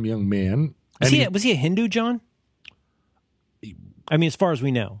handsome young man. Was he a Hindu, John? I mean, as far as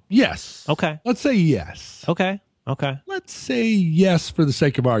we know. Yes. Okay. Let's say yes. Okay. Let's say yes for the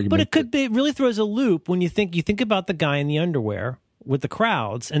sake of argument. But it really throws a loop when you think about the guy in the underwear with the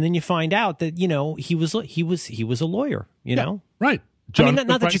crowds, and then you find out that he was a lawyer. You know, right?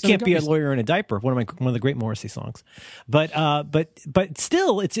 Not that you can't be a lawyer in a diaper. One of the great Morrissey songs, but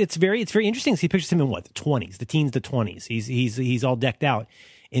still, it's very interesting. So he pictures him in what, the 20s, the teens, the 20s. He's all decked out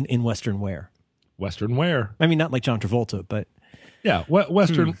in Western wear. Western wear. I mean, not like John Travolta, but. Yeah,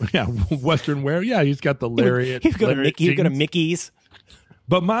 Western. Yeah, Western wear. Yeah, he's got the lariat. He's got a Mickey's.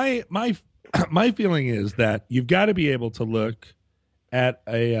 But my feeling is that you've got to be able to look at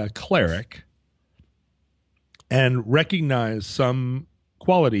a cleric and recognize some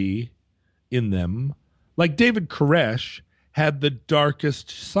quality in them. Like David Koresh had the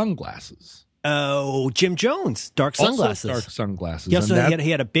darkest sunglasses. Oh, Jim Jones, dark sunglasses. Also dark sunglasses. He also he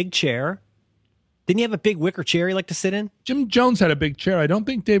had a big chair. Didn't he have a big wicker chair he liked to sit in? Jim Jones had a big chair. I don't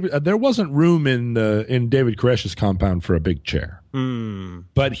think there wasn't room in David Koresh's compound for a big chair.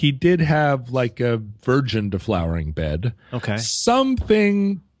 But he did have like a virgin deflowering bed. Okay.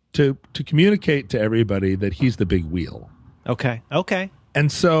 Something to communicate to everybody that he's the big wheel. Okay.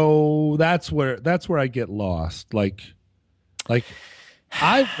 And so that's where I get lost. Like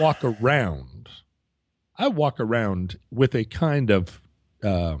I walk around with a kind of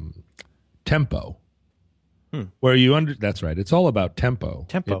tempo where that's right. It's all about tempo.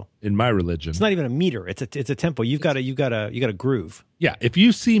 In my religion. It's not even a meter. It's a tempo. You've got a groove. Yeah. If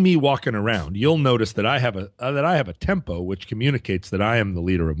you see me walking around, you'll notice that I have a tempo which communicates that I am the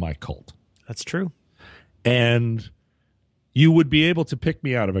leader of my cult. That's true. And you would be able to pick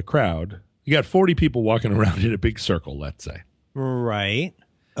me out of a crowd. You got 40 people walking around in a big circle, let's say. Right.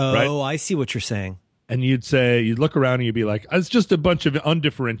 Oh, right? I see what you're saying. And you'd look around and you'd be like, it's just a bunch of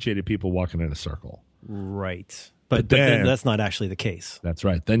undifferentiated people walking in a circle. Right. But then that's not actually the case. That's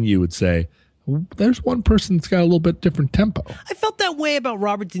right. Then you would say, there's one person that's got a little bit different tempo. I felt that way about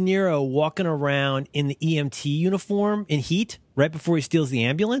Robert De Niro walking around in the EMT uniform in Heat right before he steals the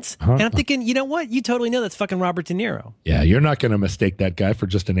ambulance. And I'm thinking, you know what? You totally know that's fucking Robert De Niro. Yeah, you're not going to mistake that guy for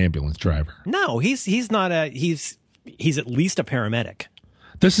just an ambulance driver. No, he's not he's at least a paramedic.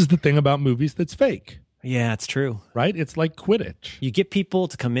 This is the thing about movies that's fake. Yeah, it's true. Right? It's like Quidditch. You get people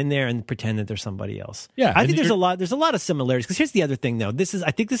to come in there and pretend that they're somebody else. Yeah. I think there's a lot of similarities. Because here's the other thing, though.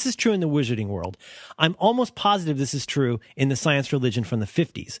 I think this is true in the wizarding world. I'm almost positive this is true in the science religion from the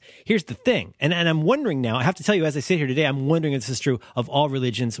 50s. Here's the thing. And I'm wondering now, I have to tell you, as I sit here today, I'm wondering if this is true of all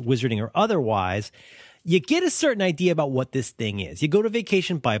religions, wizarding or otherwise. You get a certain idea about what this thing is. You go to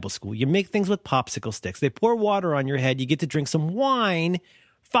vacation Bible school. You make things with popsicle sticks. They pour water on your head. You get to drink some wine.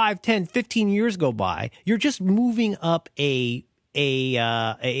 5, 10, 15 years go by. You're just moving up just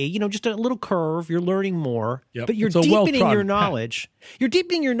a little curve. You're learning more, but you're deepening your knowledge. You're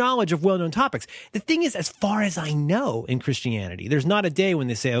deepening your knowledge of well-known topics. The thing is, as far as I know in Christianity, there's not a day when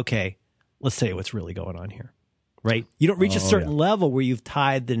they say, okay, let's tell you what's really going on here. Right? You don't reach a certain level where you've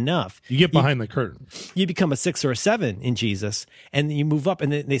tithed enough. You get behind the curtain. You become a 6 or a 7 in Jesus, and then you move up,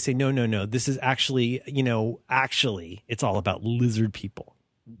 and then they say, no. This is actually, it's all about lizard people.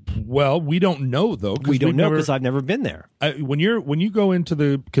 Well, we don't know though. We don't know because I've never been there. When you go into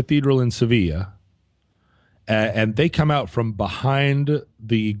the cathedral in Sevilla, and they come out from behind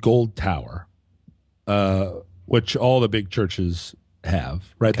the gold tower, which all the big churches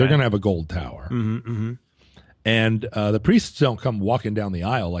have, right? Okay. They're going to have a gold tower, and the priests don't come walking down the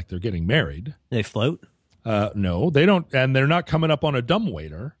aisle like they're getting married. They float. No, they don't, and they're not coming up on a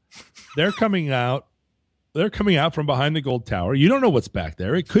dumbwaiter. They're coming out. They're coming out from behind the gold tower. You don't know what's back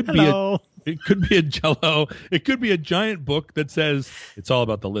there. It could be a Jell-O. It could be a giant book that says it's all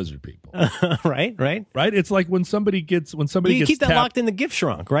about the lizard people. Right. It's like when somebody gets you keep that locked in the gift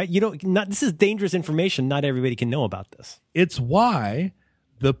trunk, right? This is dangerous information. Not everybody can know about this. It's why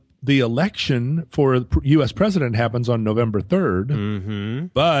the election for U.S. president happens on November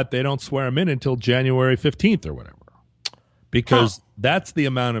 3rd, but they don't swear him in until January 15th or whatever. because that's the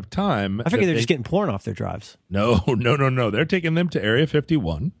amount of time. I figure they're just getting porn off their drives. No. They're taking them to Area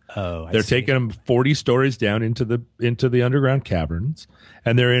 51. Oh, they're taking them 40 stories down into the underground caverns,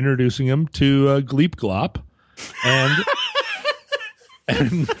 and they're introducing them to Gleep Glop,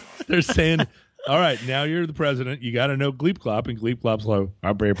 and they're saying, "All right, now you're the president. You got to know Gleep Glop," and Gleep Glop's like,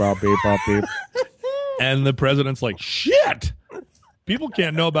 "I'll beep, I'll beep, I'll beep," and the president's like, "Shit." People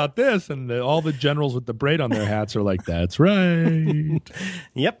can't know about this, and all the generals with the braid on their hats are like, "That's right."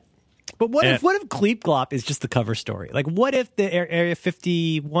 Yep. But what if Gleep Glop is just the cover story? Like, what if the Area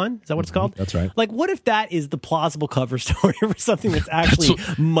 51, is that what it's called? That's right. Like, what if that is the plausible cover story for something that's actually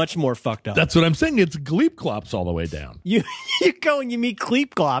much more fucked up? That's what I'm saying. It's Gleep Glops all the way down. You go and you meet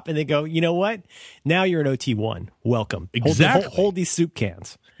Gleep Glop, and they go, you know what? Now you're an OT1. Welcome. Exactly. Hold these soup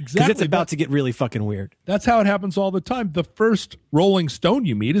cans. Because Exactly. it's about to get really fucking weird. That's how it happens all the time. The first Rolling Stone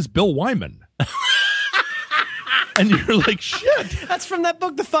you meet is Bill Wyman. And you're like, shit. That's from that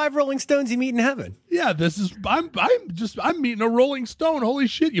book, The 5 Rolling Stones You Meet in Heaven. Yeah, I'm meeting a Rolling Stone. Holy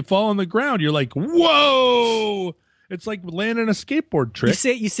shit. You fall on the ground. You're like, whoa. It's like landing a skateboard trick.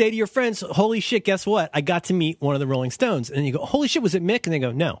 You say to your friends, holy shit, guess what? I got to meet one of the Rolling Stones. And you go, holy shit, was it Mick? And they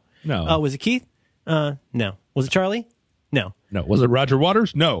go, no. No. Was it Keith? No. Was it Charlie? No. No. Was it Roger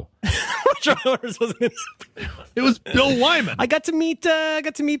Waters? No. Roger Waters wasn't in it. It was Bill Wyman. I got to meet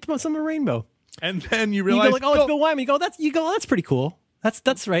some of Rainbow. And then you You realize, go like, oh, it's Bill Wyman. You go, that's pretty cool.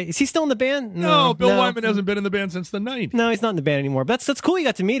 That's right. Is he still in the band? no, Bill Wyman hasn't been in the band since the 90s. No, he's not in the band anymore. But that's cool. You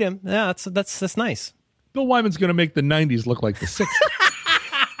got to meet him. Yeah, that's nice. Bill Wyman's going to make the 90s look like the 60s.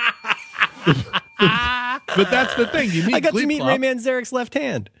 But that's the thing. You meet I got Gleep to meet Glop. Ray Manzarek's left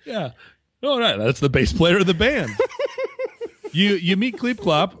hand. Yeah. Oh, right. That's the bass player of the band. You meet Gleep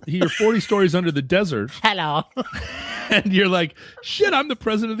Glop. You're 40 stories under the desert. Hello. And you're like, shit, I'm the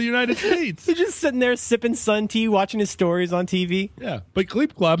president of the United States. He's just sitting there sipping sun tea, watching his stories on TV. Yeah. But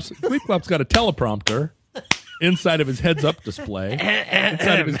Gleep Glop's got a teleprompter inside of his heads-up display,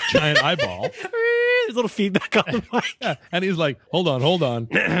 inside of his giant eyeball. There's a little feedback on the mic. Yeah. And he's like, hold on.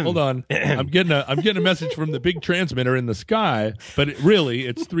 I'm getting a message from the big transmitter in the sky, but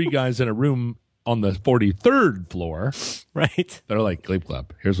it's 3 guys in a room on the 43rd floor. Right. That are like, Gleep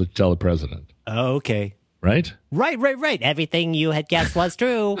Glop, here's what you tell the president. Oh, okay. Right? Right. Everything you had guessed was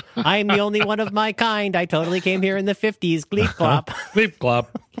true. I'm the only one of my kind. I totally came here in the 50s. Gleep Glop. Gleep Glop.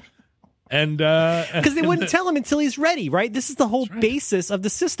 And because they wouldn't tell him until he's ready, right? This is the whole basis of the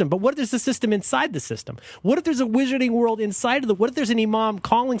system. But what if there's a system inside the system? What if there's a wizarding world inside of what if there's an imam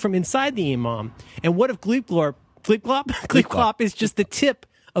calling from inside the imam? And what if Gleep Glop is just the tip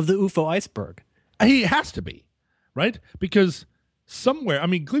of the UFO iceberg? He has to be, right? Because somewhere,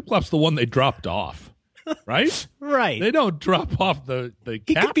 Gleep Glop's the one they dropped off. Right? Right. They don't drop off the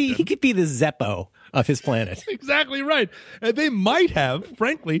captain. He could be the Zeppo of his planet. Exactly right. And they might have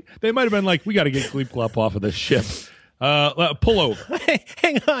been like, we got to get Gleep Glop off of this ship. Pull over. Hey,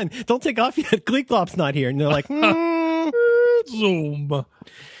 hang on. Don't take off yet. Gleep Glop's not here. And they're like, Zoom.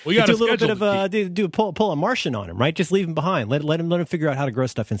 We got do a little bit of pull a Martian on him, right? Just leave him behind. Let him figure out how to grow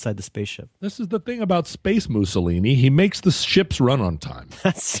stuff inside the spaceship. This is the thing about Space Mussolini. He makes the ships run on time.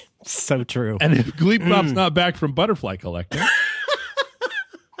 That's so true. And if Gleep Glop's not back from butterfly collecting,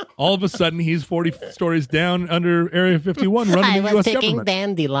 all of a sudden he's 40 stories down under Area 51 running the U.S. government.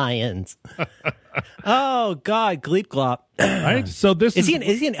 dandelions. Oh God, Gleep Glop. Right. So this is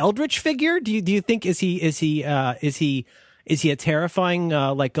he an eldritch figure? Do you think is he a terrifying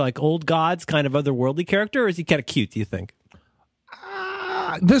like old gods kind of otherworldly character, or is he kind of cute? Do you think?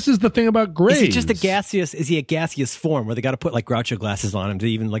 This is the thing about Graves. Is he just is he a gaseous form where they got to put like Groucho glasses on him to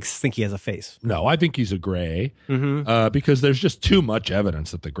even like think he has a face? No, I think he's a gray because there's just too much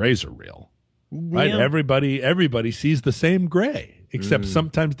evidence that the grays are real. Right? Yeah. Everybody sees the same gray, except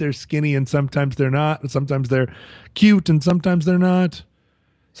sometimes they're skinny and sometimes they're not. And sometimes they're cute and sometimes they're not.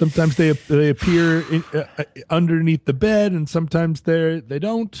 Sometimes they appear underneath the bed and sometimes they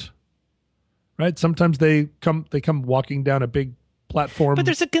don't. Right? Sometimes they come walking down a big platform. But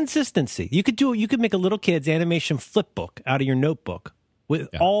there's a consistency. You could make a little kid's animation flip book out of your notebook with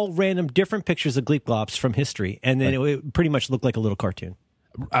all random different pictures of Gleep Glops from history, and then it would pretty much look like a little cartoon.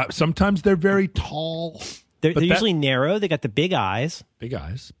 Sometimes they're very tall. They're usually narrow. They got the big eyes, big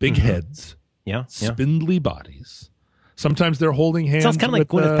heads, spindly bodies. Sometimes they're holding hands. Sounds kind of like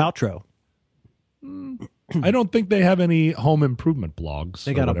Gwyneth Paltrow. I don't think they have any home improvement blogs.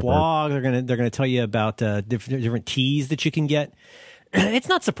 They got a blog. They're gonna tell you about different teas that you can get. It's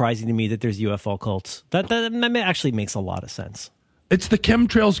not surprising to me that there's UFO cults. That actually makes a lot of sense. It's the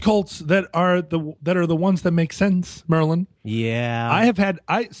chemtrails cults that are the ones that make sense, Merlin. Yeah,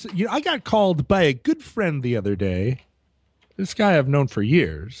 I got called by a good friend the other day this guy I've known for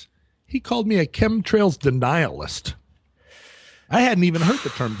years, he called me a chemtrails denialist. I hadn't even heard the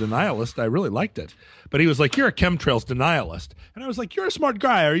term denialist. I really liked it. But he was like, you're a chemtrails denialist. And I was like, you're a smart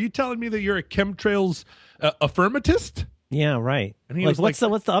guy. Are you telling me that you're a chemtrails affirmatist? Yeah, right. And he like, was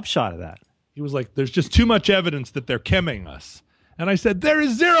what's the upshot of that? He was like, there's just too much evidence that they're chemming us. And I said, there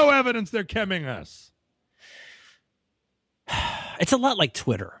is zero evidence they're chemming us. It's a lot like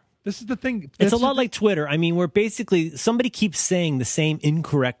Twitter. This is the thing. It's a lot like Twitter. I mean, where basically somebody keeps saying the same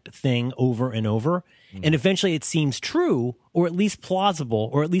incorrect thing over and over, and eventually it seems true, or at least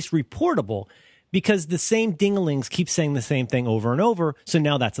plausible, or at least reportable, because the same dingalings keep saying the same thing over and over, so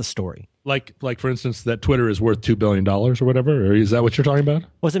now that's a story. Like for instance, that Twitter is worth $2 billion or whatever? Or is that what you're talking about?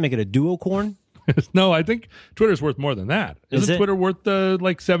 Does it make it a duocorn? No, I think Twitter's worth more than that. Isn't it? Twitter worth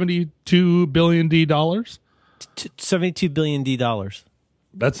like $72 billion dollars? $72 billion dollars.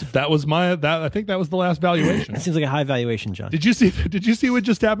 I think that was the last valuation. That seems like a high valuation, John. Did you see what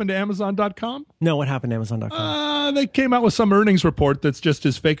just happened to Amazon.com? No, what happened to Amazon.com? They came out with some earnings report that's just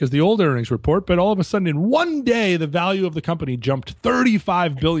as fake as the old earnings report, but all of a sudden in one day the value of the company jumped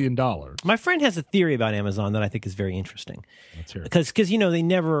 $35 billion. My friend has a theory about Amazon that I think is very interesting. Let's hear it. Because they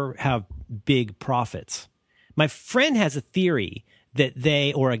never have big profits. My friend has a theory that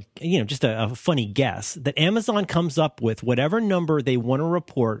just a funny guess, that Amazon comes up with whatever number they want to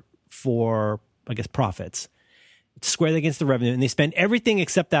report for, I guess, profits, square that against the revenue, and they spend everything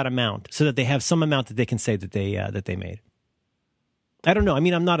except that amount so that they have some amount that they can say that they made. I don't know. I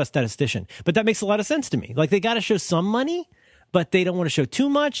mean, I'm not a statistician, but that makes a lot of sense to me. Like, they got to show some money, but they don't want to show too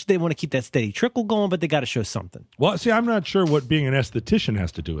much. They want to keep that steady trickle going, but they got to show something. Well, see, I'm not sure what being an esthetician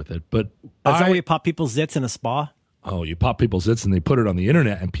has to do with it, but That's how you pop people's zits in a spa? Oh, you pop people's zits and they put it on the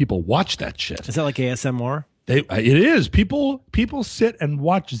internet and people watch that shit. Is that like ASMR? It is. People sit and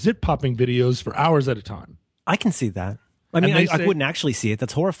watch zit popping videos for hours at a time. I can see that. I mean, I wouldn't actually see it.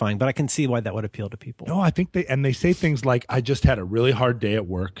 That's horrifying, but I can see why that would appeal to people. No, I think they say things like, I just had a really hard day at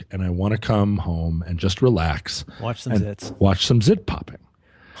work and I want to come home and just relax. Watch some zits. Watch some zit popping.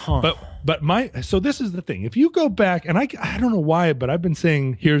 Huh. So this is the thing. If you go back, and I don't know why, but I've been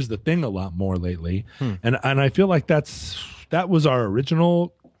saying here's the thing a lot more lately, and I feel like that was our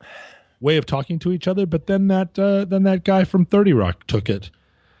original way of talking to each other. But then that guy from 30 Rock took it,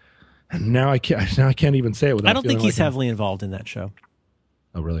 and now I can't even say it without. I don't think he's like heavily involved in that show.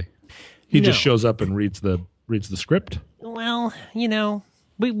 Oh, really? He just shows up and reads the script. Well,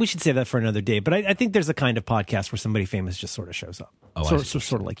 we should save that for another day. But I think there's a kind of podcast where somebody famous just sort of shows up.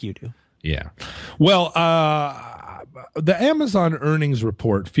 Sort of like you do. Yeah. Well, the Amazon earnings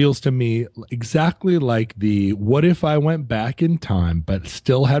report feels to me exactly like the what if I went back in time but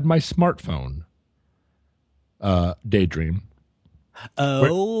still had my smartphone daydream.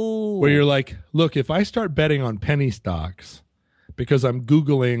 Oh. Where you're like, look, if I start betting on penny stocks because I'm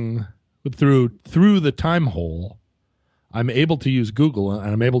Googling through the time hole, I'm able to use Google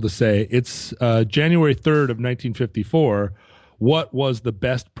and I'm able to say it's January 3rd of 1954. What was the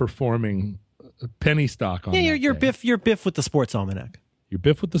best performing penny stock on? Yeah, you're Biff. You're Biff with the Sports Almanac. You're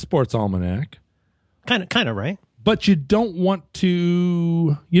Biff with the Sports Almanac. Kind of, right? But you don't want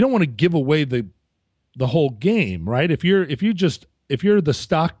to give away the whole game, right? If you're the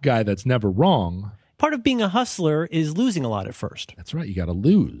stock guy that's never wrong. Part of being a hustler is losing a lot at first. That's right. You got to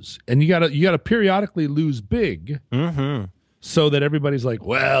lose, and you got to periodically lose big. Mm-hmm. So that everybody's like,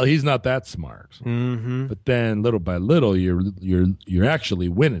 well, he's not that smart. Mm-hmm. But then little by little, you're actually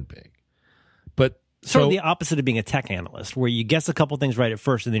winning big. But sort of the opposite of being a tech analyst, where you guess a couple things right at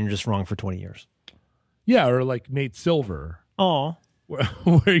first and then you're just wrong for 20 years. Yeah, or like Nate Silver. Oh,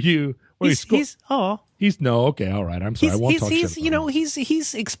 he's no, okay, all right. I'm sorry, I won't talk shit about him.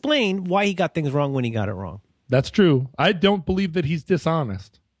 He's explained why he got things wrong when he got it wrong. That's true. I don't believe that he's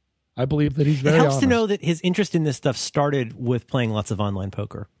dishonest. I believe that he's very honest. It helps to know that his interest in this stuff started with playing lots of online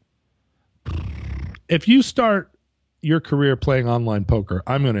poker. If you start your career playing online poker,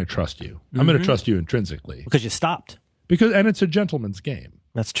 I'm going to trust you. Mm-hmm. I'm going to trust you intrinsically. Because you stopped. And it's a gentleman's game.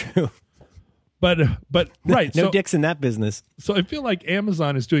 That's true. But right. No dicks in that business. So I feel like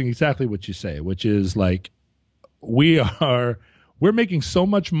Amazon is doing exactly what you say, which is like we're making so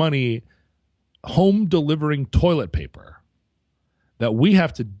much money home delivering toilet paper that we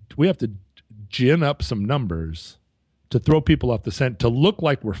have to gin up some numbers to throw people off the scent, to look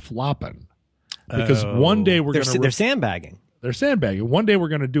like we're flopping. Because one day they're sandbagging. They're sandbagging. One day we're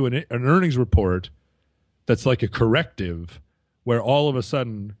going to do an earnings report that's like a corrective, where all of a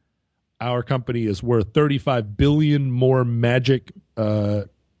sudden our company is worth 35 billion more magic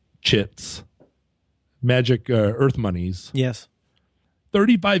chits, magic Earth monies. Yes.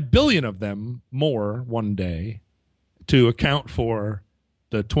 35 billion of them more one day. to account for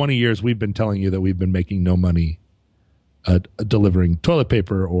the 20 years we've been telling you that we've been making no money delivering toilet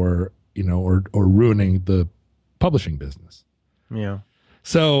paper or ruining the publishing business. Yeah.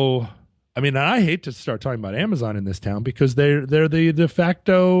 So, I mean, I hate to start talking about Amazon in this town because they're the de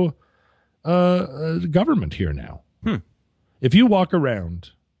facto government here now. If you walk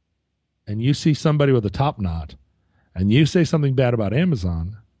around and you see somebody with a top knot and you say something bad about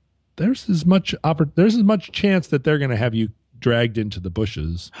Amazon, there's as much chance that they're going to have you dragged into the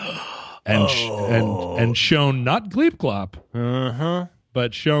bushes and shown not Gleep Glop,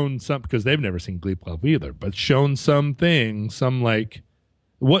 but shown some, because they've never seen Gleep Glop either, but shown something,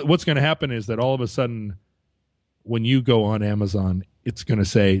 what's going to happen is that all of a sudden when you go on Amazon, it's going to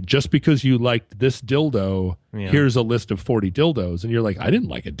say, just because you liked this dildo, here's a list of 40 dildos. And you're like, I didn't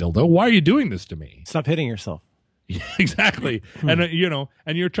like a dildo. Why are you doing this to me? Stop hitting yourself. Exactly. And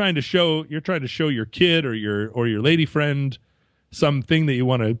and you're trying to show your kid or your lady friend something that you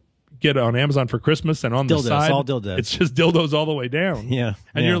want to get on Amazon for Christmas, and on dildos, the side all dildos. It's just dildos all the way down. Yeah.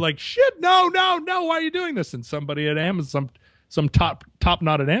 And you're like, shit, no, why are you doing this? And somebody at Amazon, some top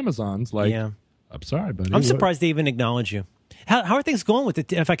knot at Amazon's like, I'm sorry, buddy. I'm surprised they even acknowledge you. How are things going with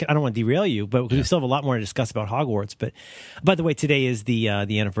it? In fact, I don't want to derail you, but we still have a lot more to discuss about Hogwarts. But by the way, today is the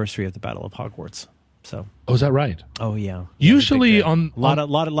anniversary of the Battle of Hogwarts. So. Oh, is that right? Oh, yeah. Usually on a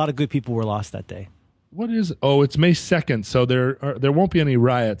lot of good people were lost that day. What is? Oh, it's May 2nd, so there won't be any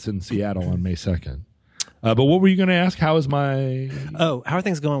riots in Seattle on May 2nd. But what were you going to ask? How is my? Oh, how are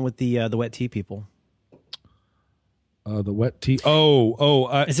things going with the wet tea people? The wet tea.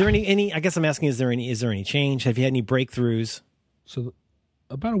 Is there any? I guess I'm asking. Is there any change? Have you had any breakthroughs? So,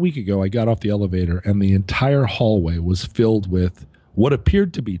 about a week ago, I got off the elevator, and the entire hallway was filled with what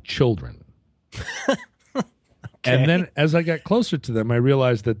appeared to be children. Okay. And then as I got closer to them, I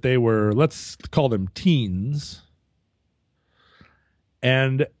realized that they were, let's call them teens.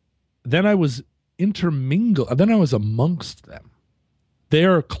 And then I was amongst them. They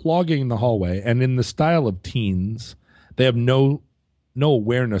are clogging the hallway, and in the style of teens, they have no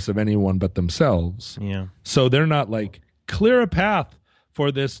awareness of anyone but themselves. Yeah. So they're not like, clear a path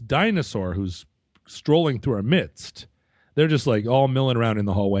for this dinosaur who's strolling through our midst. They're just like all milling around in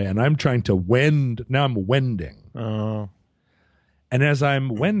the hallway, and I'm trying to wend. Now I'm wending. Oh. And as I'm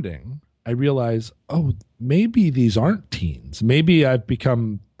wending, I realize, maybe these aren't teens. Maybe I've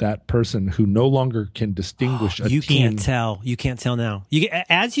become that person who no longer can distinguish a teen. You can't tell now.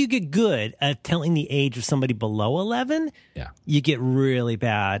 As you get good at telling the age of somebody below 11, you get really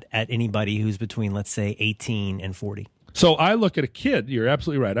bad at anybody who's between, let's say, 18 and 40. So I look at a kid. You're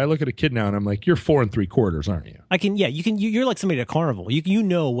absolutely right. I look at a kid now, and I'm like, "You're 4 3/4, aren't you?" You're like somebody at a carnival. You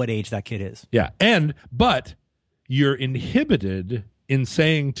know what age that kid is. Yeah, but you're inhibited in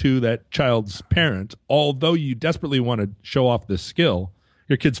saying to that child's parent, although you desperately want to show off this skill,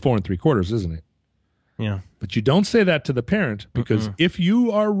 your kid's 4 3/4, isn't it? Yeah. But you don't say that to the parent, because if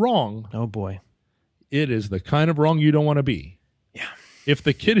you are wrong, oh boy, it is the kind of wrong you don't want to be. Yeah. If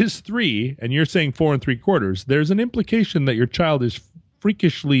the kid is 3 and you're saying 4 3/4, there's an implication that your child is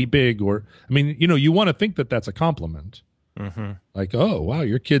freakishly big, or, you want to think that that's a compliment. Mm-hmm. Like, oh, wow,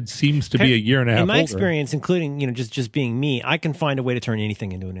 your kid seems to be a year and a half older. In my experience, including, just being me, I can find a way to turn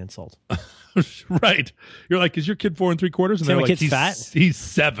anything into an insult. Right. You're like, is your kid 4 3/4? And they're my like, kid's fat? He's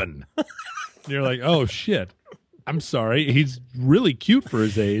 7. And you're like, oh, shit. I'm sorry. He's really cute for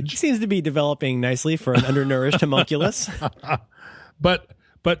his age. He seems to be developing nicely for an undernourished homunculus.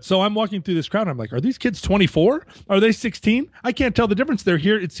 But so I'm walking through this crowd. And I'm like, are these kids 24? Are they 16? I can't tell the difference. They're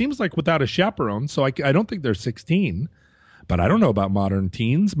here, it seems like, without a chaperone. So I don't think they're 16. But I don't know about modern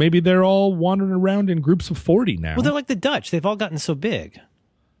teens. Maybe they're all wandering around in groups of 40 now. Well, they're like the Dutch. They've all gotten so big.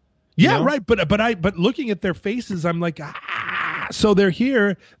 Yeah, right. But looking at their faces, I'm like, So they're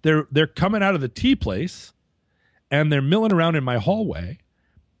here. They're coming out of the tea place, and they're milling around in my hallway,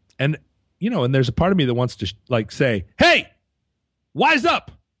 and and there's a part of me that wants to say, hey, wise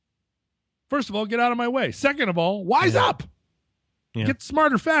up. First of all, get out of my way. Second of all, wise up. Yeah. Get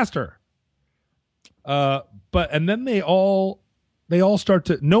smarter faster. And then they all start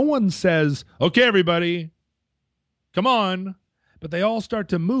to, no one says, okay, everybody, come on. But they all start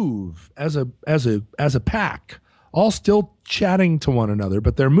to move as a pack, all still chatting to one another,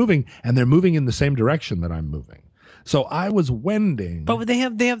 but they're moving, and they're moving in the same direction that I'm moving. So I was wending. But they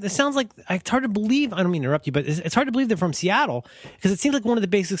have, it sounds like, it's hard to believe, I don't mean to interrupt you, but it's hard to believe they're from Seattle, because it seems like one of the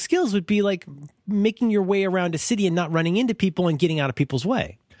basic skills would be like making your way around a city and not running into people and getting out of people's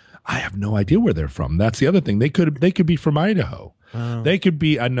way. I have no idea where they're from. That's the other thing. They could be from Idaho. Oh. They could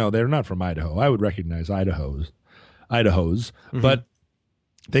be, no, they're not from Idaho. I would recognize Idaho's, mm-hmm. But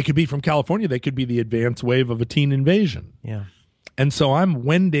They could be from California. They could be the advanced wave of a teen invasion. Yeah. And so I'm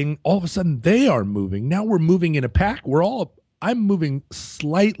wending. All of a sudden, they are moving. Now we're moving in a pack. I'm moving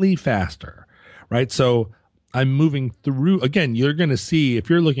slightly faster, right? So I'm moving through. Again, you're going to see, if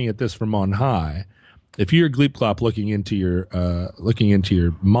you're looking at this from on high, if you're Gleepclop looking into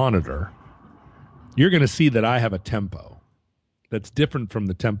your monitor, you're going to see that I have a tempo that's different from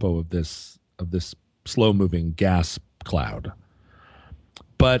the tempo of this slow moving gas cloud.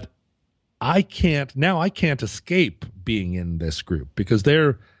 But I can't escape being in this group because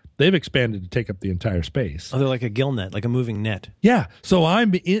they've expanded to take up the entire space. Oh, they're like a gill net, like a moving net. Yeah. So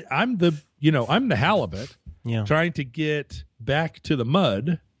I'm the halibut trying to get back to the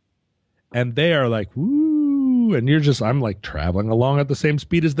mud, and they are like, woo, and I'm like traveling along at the same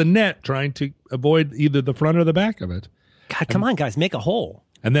speed as the net, trying to avoid either the front or the back of it. God, come on, guys, make a hole.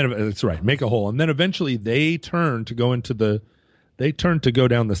 And then that's right, make a hole. And then eventually they turn to go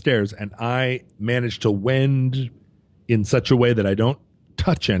down the stairs, and I manage to wend in such a way that I don't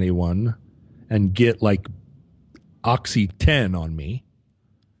touch anyone and get like Oxy 10 on me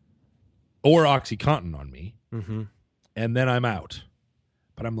or OxyContin on me. Mm-hmm. And then I'm out.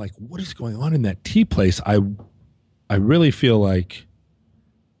 But I'm like, what is going on in that tea place? I really feel like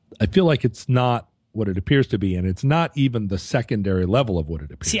it's not what it appears to be, and it's not even the secondary level of what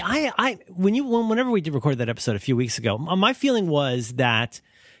it appears. See, whenever we did record that episode a few weeks ago, my feeling was that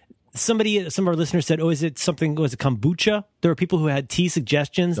some of our listeners said, was it kombucha? There were people who had tea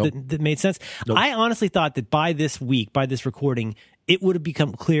suggestions that made sense. Nope. I honestly thought that by this recording, it would have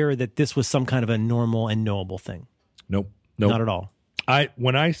become clear that this was some kind of a normal and knowable thing. Nope. Not at all.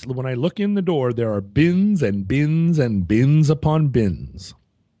 When I look in the door, there are bins and bins and bins upon bins.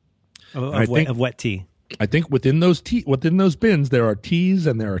 Of wet tea. I think within those bins, there are teas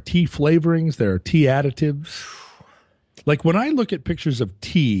and there are tea flavorings, there are tea additives. Like when I look at pictures of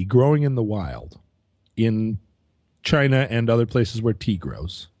tea growing in the wild in China and other places where tea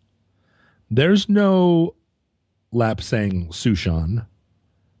grows, there's no Lapsang Souchong.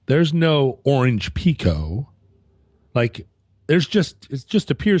 There's no orange Pico. Like it just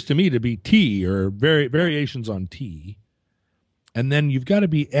appears to me to be tea or variations on tea. And then you've got to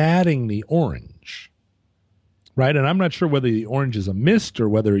be adding the orange, right? And I'm not sure whether the orange is a mist or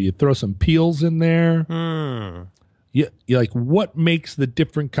whether you throw some peels in there. You're like, what makes the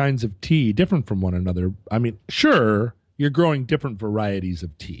different kinds of tea different from one another? I mean, sure, you're growing different varieties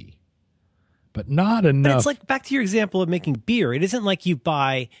of tea, but not enough. But it's like back to your example of making beer. It isn't like you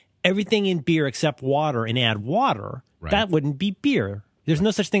buy everything in beer except water and add water. Right. That wouldn't be beer. There's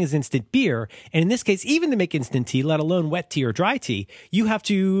no such thing as instant beer. And in this case, even to make instant tea, let alone wet tea or dry tea, you have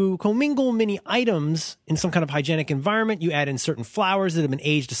to commingle many items in some kind of hygienic environment. You add in certain flowers that have been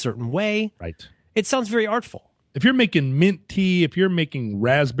aged a certain way. Right. It sounds very artful. If you're making mint tea, if you're making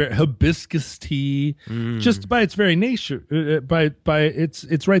raspberry hibiscus tea, just by its very nature,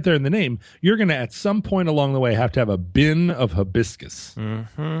 it's right there in the name. You're going to at some point along the way have to have a bin of hibiscus,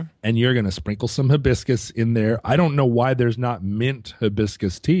 and you're going to sprinkle some hibiscus in there. I don't know why there's not mint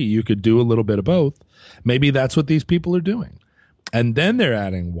hibiscus tea. You could do a little bit of both. Maybe that's what these people are doing, and then they're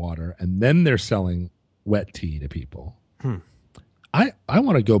adding water, and then they're selling wet tea to people. I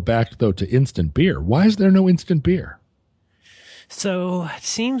want to go back, though, to instant beer. Why is there no instant beer? So it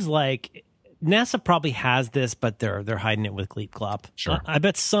seems like NASA probably has this, but they're hiding it with Gleepclop. Sure. I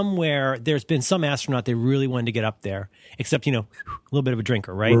bet somewhere there's been some astronaut they really wanted to get up there, except, a little bit of a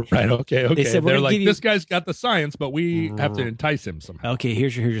drinker, right? Right, okay. They said, they're like, this guy's got the science, but we have to entice him somehow. Okay,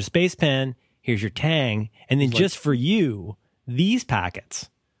 here's your space pen, here's your Tang, and then just for you, these packets,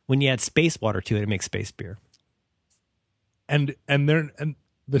 when you add space water to it, it makes space beer. And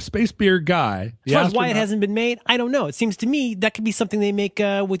the space beer guy. As far as why it hasn't been made, I don't know. It seems to me that could be something they make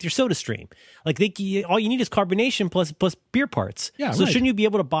with your Soda Stream. Like all you need is carbonation plus beer parts. Yeah, so right. Shouldn't you be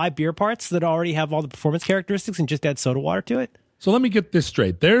able to buy beer parts that already have all the performance characteristics and just add soda water to it? So let me get this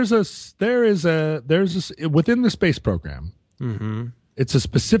straight. There is within the space program. Mm-hmm. It's a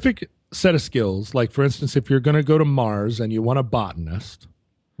specific set of skills. Like for instance, if you're going to go to Mars and you want a botanist,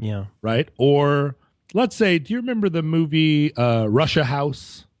 yeah, right, or let's say, do you remember the movie Russia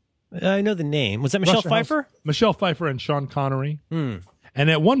House? I know the name. Was that Michelle Pfeiffer? Michelle Pfeiffer and Sean Connery. And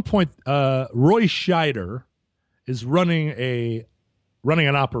at one point, Roy Scheider is running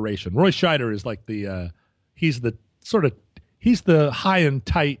an operation. Roy Scheider is like he's the high and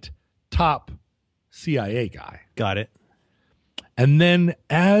tight top CIA guy. Got it. And then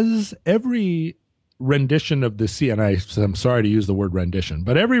as every rendition of the CIA, I'm sorry to use the word rendition,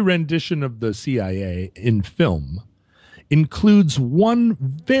 but every rendition of the CIA in film includes one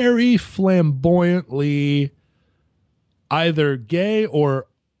very flamboyantly either gay or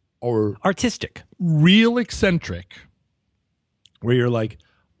artistic. real eccentric, where you're like,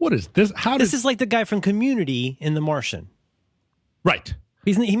 what is this? This is like the guy from Community in The Martian. Right.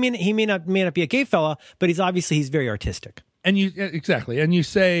 He may not be a gay fella, but he's very artistic. And you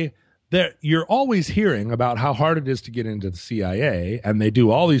say that you're always hearing about how hard it is to get into the CIA, and they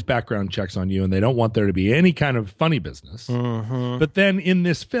do all these background checks on you, and they don't want there to be any kind of funny business. Mm-hmm. But then in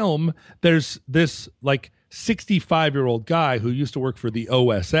this film, there's this like 65-year-old guy who used to work for the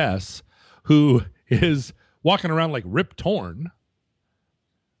OSS, who is walking around like Rip Torn,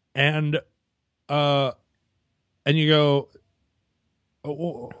 and you go,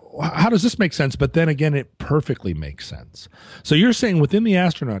 how does this make sense? But then again, it perfectly makes sense. So you're saying within the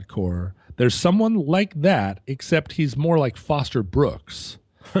astronaut corps, there's someone like that, except he's more like Foster Brooks,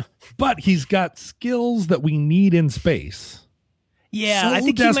 but he's got skills that we need in space. Yeah, so I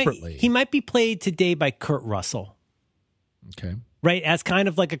think desperately. he might be played today by Kurt Russell. Okay. Right, as kind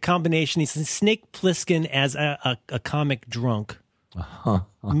of like a combination. He's Snake Plissken as a comic drunk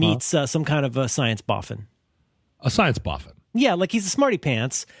meets some kind of a science boffin. A science boffin. Yeah, like he's a smarty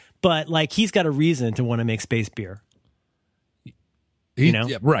pants, but like he's got a reason to want to make space beer.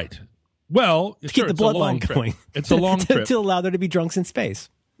 Yeah, right. Well, to keep the bloodline going. It's a long trip. To allow there to be drunks in space.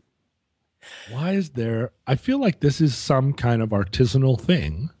 Why is there? I feel like this is some kind of artisanal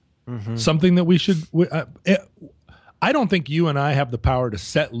thing, something that we should. I don't think you and I have the power to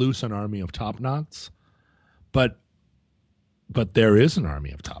set loose an army of top knots, but there is an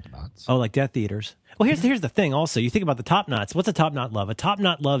army of top knots. Oh, like Death Eaters. Well, here's the thing. Also, you think about the top knots. What's a top knot love? A top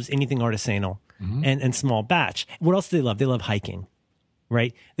knot loves anything artisanal and small batch. What else do they love? They love hiking.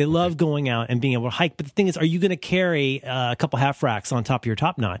 Right? They love going out and being able to hike. But the thing is, are you going to carry a couple half racks on top of your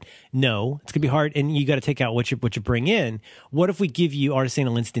top knot? No, it's going to be hard. And you got to take out what you bring in. What if we give you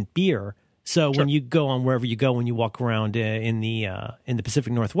artisanal instant beer? So when you go on wherever you go, when you walk around in the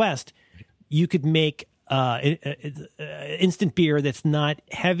Pacific Northwest, you could make instant beer that's not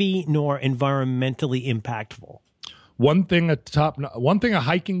heavy nor environmentally impactful. One thing a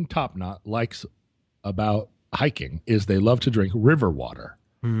hiking top knot likes about hiking is they love to drink river water.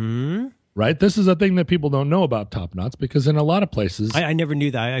 Mm-hmm. Right? This is a thing that people don't know about top knots, because in a lot of places, I never knew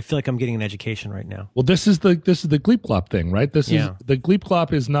that. I feel like I'm getting an education right now. Well, this is the Gleepglop thing, right? Is the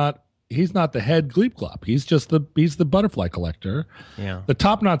Gleepglop is not. He's not the head Gleepglop. He's the butterfly collector. Yeah. The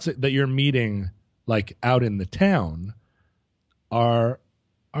top knots that you're meeting like out in the town are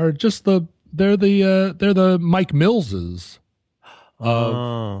just they're the Mike Millses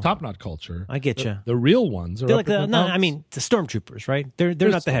of top knot culture. I get you. The real ones are they're like the stormtroopers, right? They're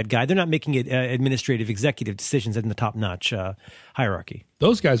not the head guy. They're not making it administrative executive decisions in the top notch hierarchy.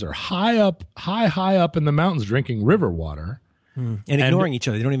 Those guys are high up in the mountains drinking river water. And ignoring each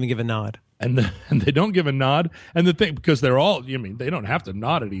other. They don't even give a nod. And they don't give a nod. And the thing, because they're all, they don't have to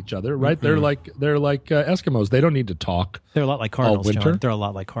nod at each other, right? Mm-hmm. They're like Eskimos. They don't need to talk. They're a lot like Cardinals, John. They're a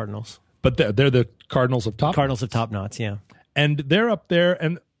lot like Cardinals. But they're the Cardinals of top Cardinals of top knots, yeah. And they're up there,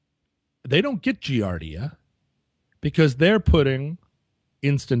 and they don't get Giardia because they're putting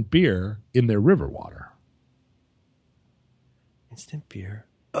instant beer in their river water. Instant beer.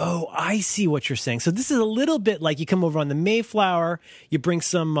 Oh, I see what you're saying. So this is a little bit like you come over on the Mayflower, you bring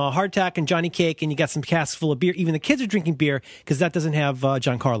some hardtack and Johnny Cake, and you got some casks full of beer. Even the kids are drinking beer because that doesn't have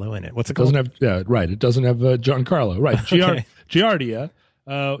Giancarlo in it. What's it called? It doesn't have Giancarlo. Right. Okay. Giardia,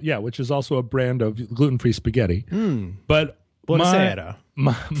 which is also a brand of gluten-free spaghetti. But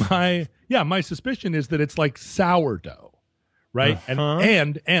my suspicion is that it's like sourdough. Right.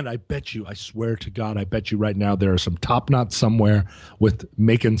 And I bet you, I swear to God, I bet you right now there are some top knots somewhere with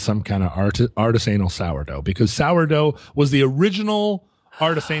making some kind of artisanal sourdough, because sourdough was the original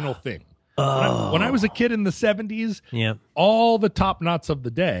artisanal thing. When I was a kid in the 70s, all the top knots of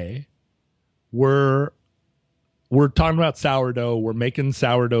the day were talking about sourdough. We're making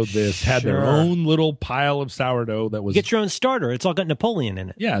sourdough. Had their own little pile of sourdough that was. Get your own starter. It's all got Napoleon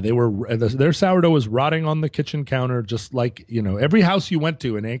in it. Yeah, their sourdough was rotting on the kitchen counter, just like every house you went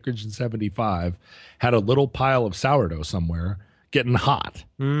to in Anchorage in '75 had a little pile of sourdough somewhere getting hot.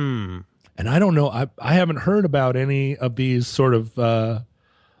 And I don't know. I haven't heard about any of these sort of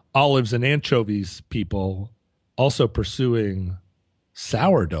olives and anchovies people also pursuing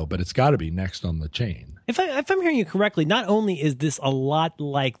sourdough, but it's got to be next on the chain. If I'm hearing you correctly, not only is this a lot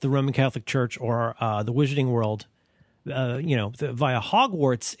like the Roman Catholic Church or the Wizarding World, via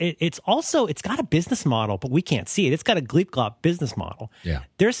Hogwarts, it's got a business model, but we can't see it. It's got a Gleepglop business model. Yeah.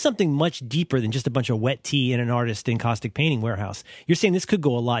 There's something much deeper than just a bunch of wet tea and an artist in caustic painting warehouse. You're saying this could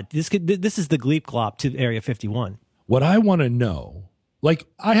go a lot. This is the Gleepglop to Area 51. What I want to know, like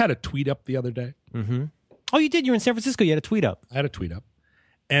I had a tweet up the other day. Mm-hmm. Oh, you did? You were in San Francisco. You had a tweet up. I had a tweet up.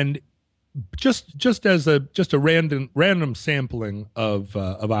 and just as a random sampling of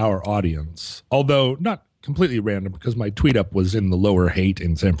our audience, although not completely random because my tweet up was in the Lower Haight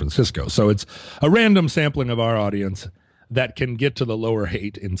in San Francisco. So it's a random sampling of our audience that can get to the Lower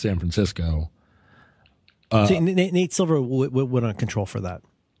Haight in San Francisco. So Nate Silver would on control for that.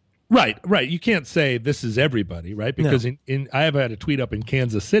 Right. You can't say this is everybody, right? Because I have had a tweet up in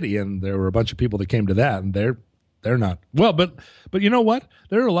Kansas City, and there were a bunch of people that came to that, and they're not well. But you know what?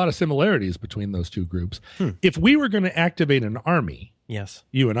 There are a lot of similarities between those two groups. If we were going to activate an army, yes,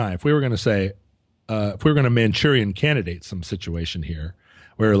 you and I, if we were going to say, if we were going to Manchurian candidate some situation here,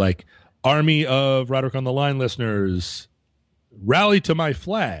 where like army of Roderick on the Line listeners, rally to my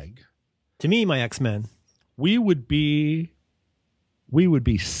flag. To me, my X-Men. We would be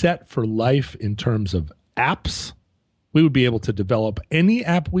set for life in terms of apps. We would be able to develop any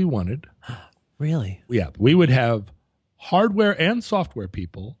app we wanted. Really? Yeah. We would have hardware and software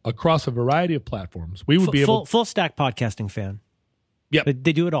people across a variety of platforms. We would be able full stack podcasting fan. Yeah.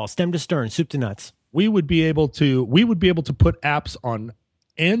 They do it all. Stem to stern, soup to nuts. We would be able to put apps on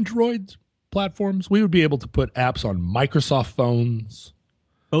Android platforms. We would be able to put apps on Microsoft phones.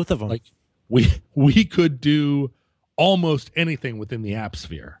 Both of them. Like we could do almost anything within the app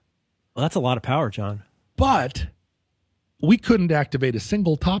sphere. Well, that's a lot of power, John. But we couldn't activate a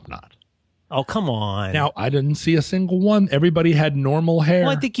single top knot. Oh, come on. Now, I didn't see a single one. Everybody had normal hair.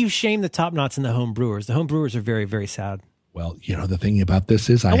 Well, I think you shame the top knots and the home brewers. The home brewers are very, very sad. Well, you know, the thing about this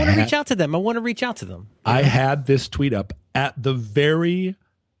is I want to reach out to them. I had this tweet up at the very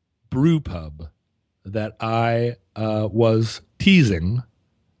brew pub that I was teasing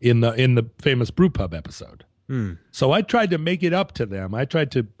in the famous brew pub episode. So I tried to make it up to them. I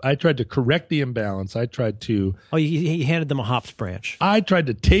tried to correct the imbalance. I tried to. Oh, you handed them a hops branch. I tried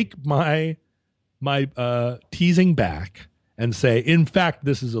to take my teasing back and say, in fact,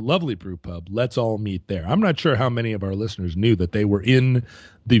 this is a lovely brew pub. Let's all meet there. I'm not sure how many of our listeners knew that they were in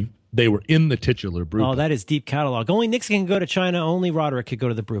the titular brew pub. Oh, that is deep catalog. Only Nixon can go to China. Only Roderick could go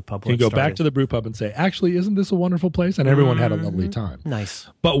to the brew pub. You go back to the brew pub and say, actually, isn't this a wonderful place? And everyone had a lovely time. Nice.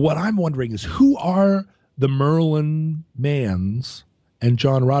 But what I'm wondering is, who are the Merlin Manns and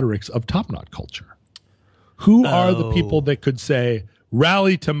John Rodericks of Top Knot culture? Who are the people that could say,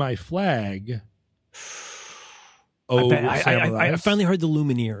 rally to my flag? I finally heard the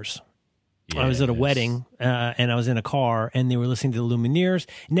Lumineers. Yes. I was at a wedding and I was in a car and they were listening to the Lumineers.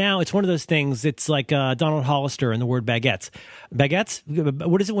 Now it's one of those things. It's like Donald Hollister and the word baguettes. Baguettes?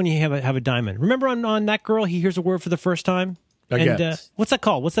 What is it when you have a diamond? Remember on That Girl, he hears a word for the first time? Baguettes. And what's that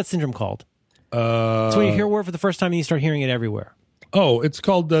called? What's that syndrome called? It's when you hear a word for the first time and you start hearing it everywhere. Oh, it's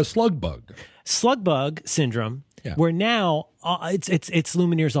called slug bug. Slug bug syndrome, where now it's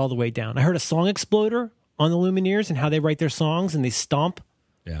Lumineers all the way down. I heard a song exploder on the Lumineers and how they write their songs and they stomp.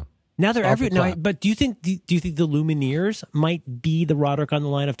 Yeah. Now they're everywhere. But do you think the Lumineers might be the Roderick on the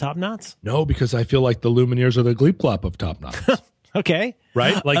Line of Top Knots? No, because I feel like the Lumineers are the Gleep Clop of Top Knots. Okay.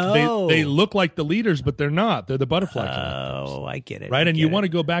 Right? Like they look like the leaders, but they're not. They're the butterfly connectors. Oh, I get it. Right? And you want to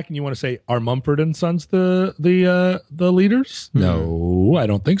go back and you want to say, are Mumford and Sons the leaders? No, I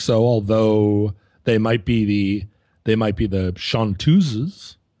don't think so. Although they might be the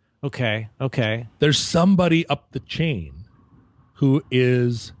chanteuses. Okay. There's somebody up the chain who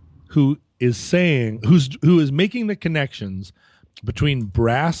is making the connections between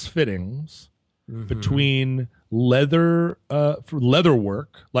brass fittings, between leather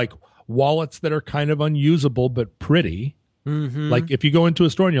work, like wallets that are kind of unusable but pretty. Like if you go into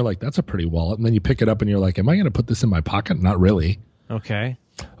a store and you're like, that's a pretty wallet, and then you pick it up and you're like, am I going to put this in my pocket? Not really. Okay.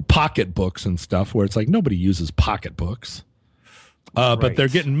 Pocket books and stuff where it's like nobody uses pocket books. But they're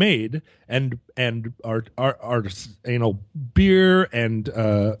getting made, and are beer and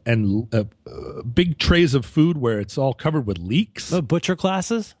big trays of food where it's all covered with leaks. Butcher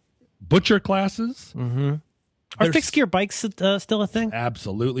classes. Mm-hmm. Are fixed gear bikes still a thing?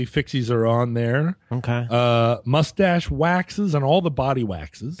 Absolutely, fixies are on there. Okay. Mustache waxes and all the body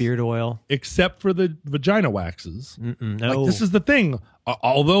waxes, beard oil, except for the vagina waxes. No, like, this is the thing.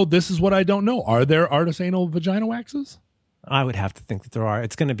 Although this is what I don't know: are there artisanal vagina waxes? I would have to think that there are.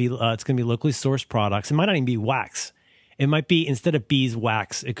 It's going to be locally sourced products. It might not even be wax. It might be, instead of bees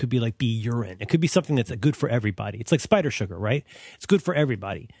wax, it could be like bee urine. It could be something that's good for everybody. It's like spider sugar, right? It's good for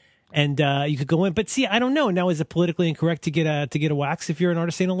everybody. And you could go in, but see, I don't know. Now, is it politically incorrect to get a wax if you're an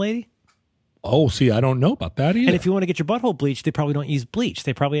artisanal lady? Oh, see, I don't know about that either. And if you want to get your butthole bleached, they probably don't use bleach.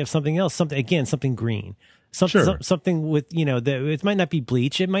 They probably have something else, something green. Something with, it might not be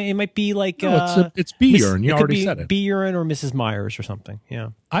bleach. It might be like it's bee urine. You already said it. Bee urine or Mrs. Myers or something. Yeah.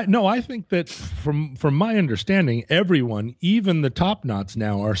 I think that from my understanding, everyone, even the top knots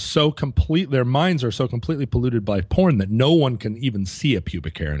now, are so complete. Their minds are so completely polluted by porn that no one can even see a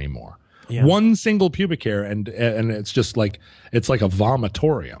pubic hair anymore. Yeah. One single pubic hair, and it's just like a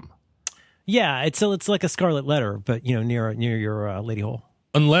vomitorium. Yeah, it's like a scarlet letter, but near your lady hole.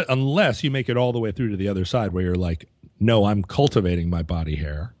 Unless you make it all the way through to the other side, where you're like, no, I'm cultivating my body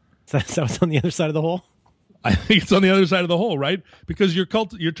hair. Is that what's on the other side of the hole? I think it's on the other side of the hole, right? Because you're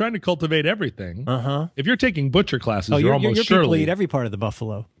trying to cultivate everything. If you're taking butcher classes, you're almost surely people eat every part of the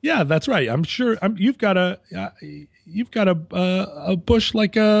buffalo. Yeah, that's right. I'm sure you've got a bush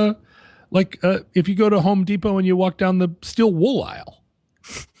like if you go to Home Depot and you walk down the steel wool aisle.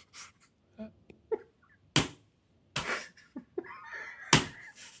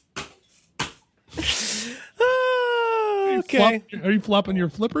 Okay. Are you flopping your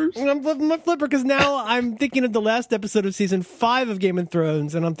flippers? I'm flipping my flipper because now I'm thinking of the last episode of season 5 of Game of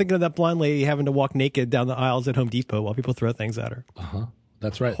Thrones, and I'm thinking of that blonde lady having to walk naked down the aisles at Home Depot while people throw things at her.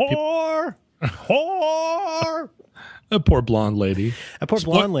 That's right. Whore! Whore! A poor blonde lady.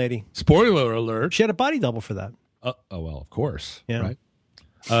 Blonde lady. Spoiler alert. She had a body double for that. Oh, well, of course. Yeah.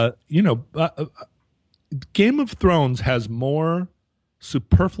 Right. Game of Thrones has more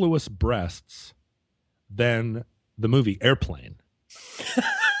superfluous breasts than the movie Airplane.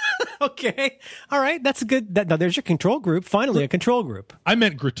 Okay. All right. That's a good. Now, there's your control group. Finally, a control group. I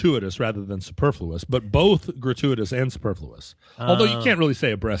meant gratuitous rather than superfluous, but both gratuitous and superfluous. Although you can't really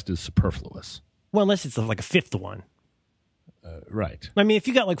say a breast is superfluous. Well, unless it's like a fifth one. Right. I mean, if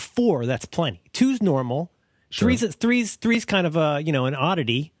you got like 4, that's plenty. 2's normal. Sure. Three's kind of an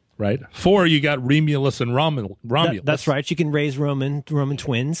oddity. Right. 4, you got Remulus and Romulus. That's right. You can raise Roman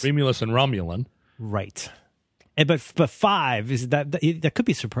twins. Remulus and Romulan. Right. But 5 is that could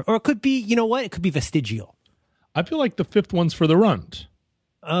be super, or it could be, you know what? It could be vestigial. I feel like the 5th one's for the runt.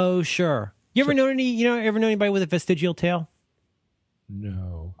 Oh, sure. You ever know anybody with a vestigial tail?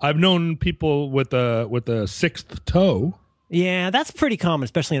 No. I've known people with a 6th toe. Yeah, that's pretty common,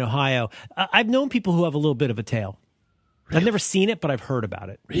 especially in Ohio. I've known people who have a little bit of a tail. Really? I've never seen it, but I've heard about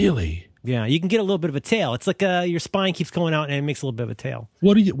it. Really? Yeah, you can get a little bit of a tail. It's like your spine keeps going out and it makes a little bit of a tail.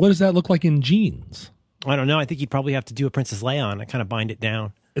 What does that look like in jeans? I don't know. I think you'd probably have to do a Princess Leia on it, kind of bind it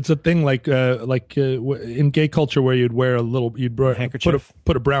down. It's a thing like in gay culture where you'd wear handkerchief.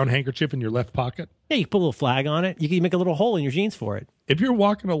 put a brown handkerchief in your left pocket. Yeah, you put a little flag on it. You can make a little hole in your jeans for it. If you're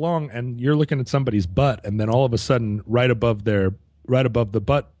walking along and you're looking at somebody's butt, and then all of a sudden, right above the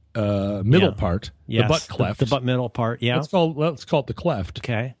butt middle part, yes, the butt cleft, the butt middle part. Yeah, let's call it the cleft.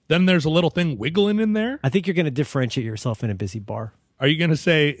 Okay. Then there's a little thing wiggling in there. I think you're going to differentiate yourself in a busy bar. Are you going to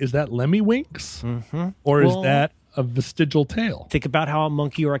say, is that Lemmy Winks? Mm-hmm. Or is that a vestigial tail? Think about how a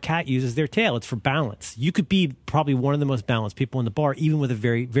monkey or a cat uses their tail. It's for balance. You could be probably one of the most balanced people in the bar, even with a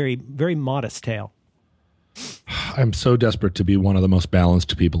very, very, very modest tail. I'm so desperate to be one of the most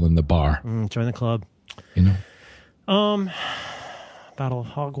balanced people in the bar. Join the club. Battle of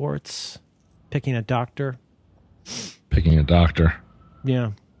Hogwarts. Picking a doctor.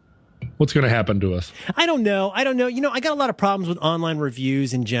 Yeah. What's going to happen to us? I don't know. I got a lot of problems with online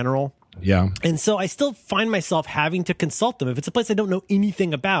reviews in general. Yeah. And so I still find myself having to consult them. If it's a place I don't know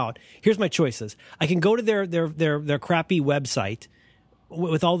anything about, here's my choices. I can go to their crappy website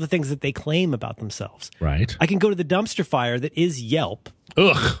with all the things that they claim about themselves. Right. I can go to the dumpster fire that is Yelp.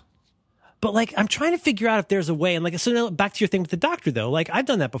 Ugh. But I'm trying to figure out if there's a way. And so now back to your thing with the doctor, though. I've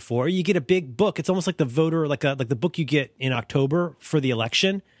done that before. You get a big book. It's almost like the voter, like the book you get in October for the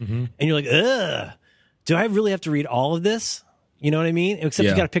election. Mm-hmm. And you're like, ugh, do I really have to read all of this? You know what I mean? Except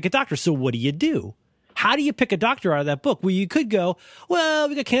you got to pick a doctor. So what do? How do you pick a doctor out of that book? Well, you could go, well,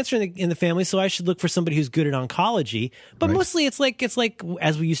 we got cancer in the family, so I should look for somebody who's good at oncology. But mostly it's like,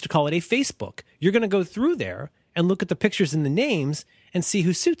 as we used to call it, a Facebook. You're going to go through there and look at the pictures and the names and see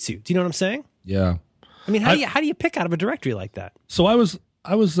who suits you. Do you know what I'm saying? Yeah. I mean, how do you pick out of a directory like that? So I was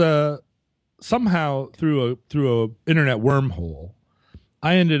somehow through a internet wormhole,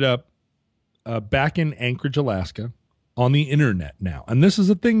 I ended up back in Anchorage, Alaska, on the internet now. And this is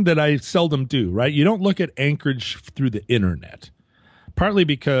a thing that I seldom do, right? You don't look at Anchorage through the internet, partly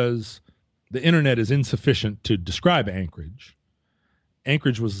because the internet is insufficient to describe Anchorage.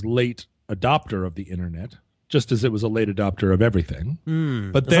 Anchorage was late adopter of the internet, just as it was a late adopter of everything.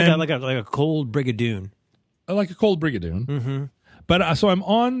 But it's then, like a cold brigadoon. Like a cold brigadoon. Mm-hmm. But so I'm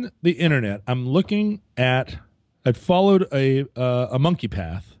on the internet. I'm looking at. I followed a monkey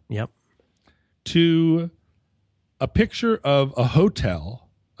path. Yep. To a picture of a hotel,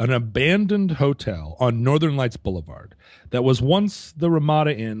 an abandoned hotel on Northern Lights Boulevard that was once the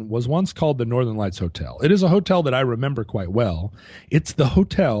Ramada Inn, was once called the Northern Lights Hotel. It is a hotel that I remember quite well. It's the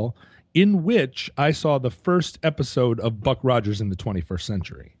hotel in which I saw the first episode of Buck Rogers in the 21st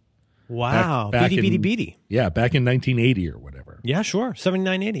Century. Wow. Back Beady, in- beady, beady. Yeah, back in 1980 or whatever. Yeah, sure.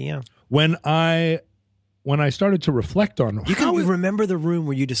 7980, yeah. When I started to reflect on You can remember the room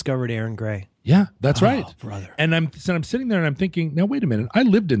where you discovered Aaron Gray. Yeah, that's right. Brother. And I'm sitting there and I'm thinking, now wait a minute. I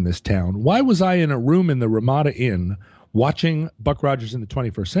lived in this town. Why was I in a room in the Ramada Inn watching Buck Rogers in the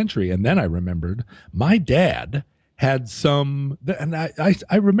 21st Century? And then I remembered my dad had some, and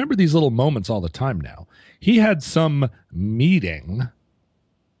I remember these little moments all the time now. He had some meeting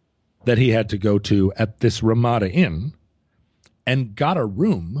that he had to go to at this Ramada Inn and got a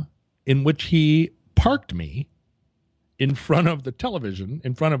room in which he parked me in front of the television,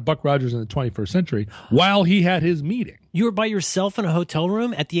 in front of Buck Rogers in the 21st Century, while he had his meeting. You were by yourself in a hotel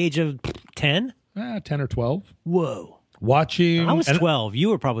room at the age of 10? 10 or 12. Whoa. Watching. I was 12. You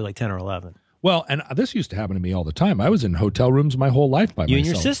were probably like 10 or 11. Well, and this used to happen to me all the time. I was in hotel rooms my whole life by You myself. and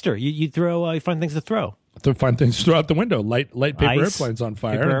your sister. You throw, you find things to throw. To find things to throw out the window, light paper Ice. airplanes on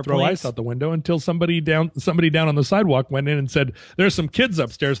fire, Paper and throw airplanes. ice out the window until somebody down on the sidewalk went in and said, "There's some kids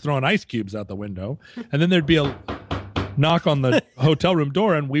upstairs throwing ice cubes out the window," and then there'd be a knock on the hotel room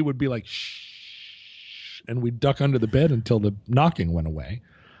door, and we would be like, "Shh," and we'd duck under the bed until the knocking went away.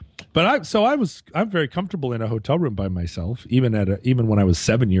 But I'm very comfortable in a hotel room by myself, even when I was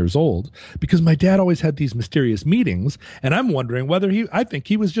 7 years old, because my dad always had these mysterious meetings, and I'm wondering whether I think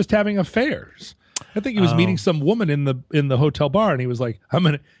he was just having affairs. I think he was meeting some woman in the hotel bar, and he was like, "I'm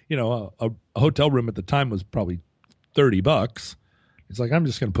gonna," a hotel room at the time was probably $30. He's like, "I'm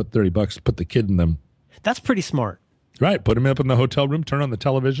just gonna put $30, put the kid in them." That's pretty smart. Right, put him up in the hotel room, turn on the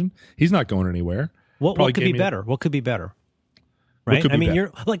television. He's not going anywhere. What Probably could gave be me- better? What could be better? Right? could be I mean,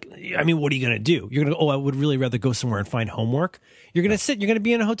 better? what are you going to do? You're going to, I would really rather go somewhere and find homework. You're going to sit, you're going to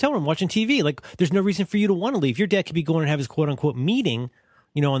be in a hotel room watching TV. Like, there's no reason for you to want to leave. Your dad could be going and have his quote unquote meeting,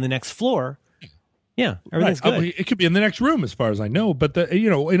 on the next floor. Yeah, everything's Right. good. It could be in the next room, as far as I know. But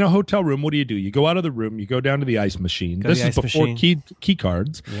in a hotel room, what do? You go out of the room, you go down to the ice machine. Go to This the is ice before machine. key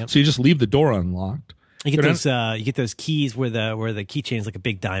cards, Yep. so you just leave the door unlocked. You Go get down- you get those keys where the keychain's like a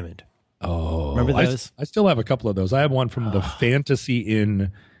big diamond. Oh, Remember I- those? I still have a couple of those. I have one from the Fantasy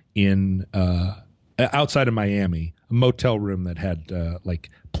Inn in outside of Miami, a motel room that had like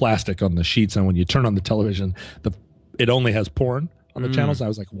plastic on the sheets, and when you turn on the television, it only has porn on the channels. I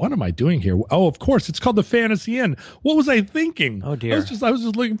was like, "What am I doing here?" Oh, of course, it's called the Fantasy Inn. What was I thinking? Oh, dear. I was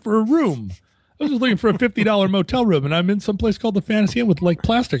just looking for a room. I was just looking for a $50 motel room, and I'm in some place called the Fantasy Inn with like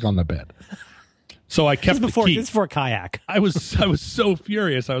plastic on the bed. So I kept the key. It's before kayak. I was so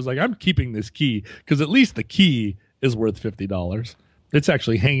furious. I was like, I'm keeping this key because at least the key is worth $50. It's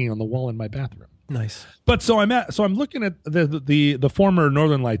actually hanging on the wall in my bathroom. Nice. But so I'm looking at the former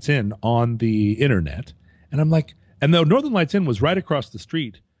Northern Lights Inn on the internet, and I'm like, and the Northern Lights Inn was right across the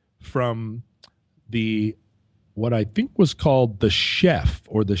street from what I think was called the Chef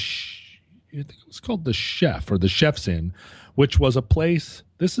I think it was called the Chef or the Chef's Inn, which was a place.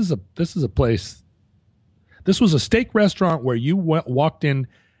 This is a place. This was a steak restaurant where you walked in.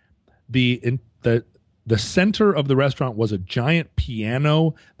 The center of the restaurant was a giant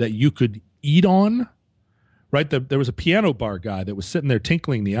piano that you could eat on. Right, there was a piano bar guy that was sitting there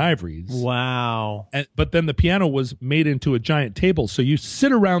tinkling the ivories. Wow. But then the piano was made into a giant table, so you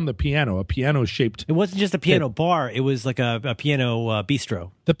sit around the piano. A piano shaped. It wasn't just a piano bar. It was like a piano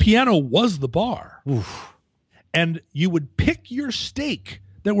bistro. The piano was the bar, Oof. and you would pick your steak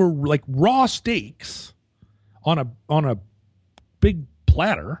that were like raw steaks on a big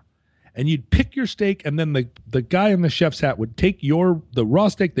platter, and you'd pick your steak, and then the guy in the chef's hat would take the raw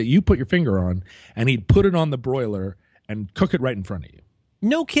steak that you put your finger on, and he'd put it on the broiler and cook it right in front of you.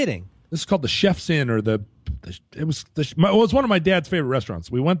 No kidding. This is called the Chef's Inn, or it was one of my dad's favorite restaurants.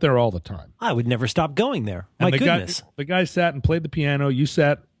 We went there all the time. I would never stop going there. My And goodness. the guy sat and played the piano. You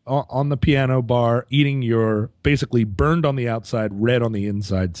sat on the piano bar eating your basically burned on the outside, red on the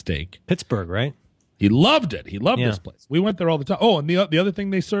inside steak. Pittsburgh, right? He loved it. He loved Yeah. this place. We went there all the time. Oh, and the other thing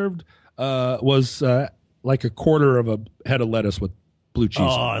they served was like a quarter of a head of lettuce with blue cheese. Oh,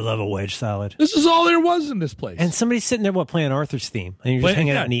 I love a wedge salad. This is all there was in this place. And somebody's sitting there, playing Arthur's theme, and you're just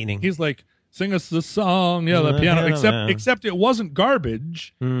hanging out and eating. He's like, "Sing us the song." Yeah, the piano. Except it wasn't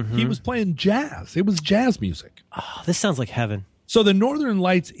garbage. He was playing jazz. It was jazz music. Oh, this sounds like heaven. So the Northern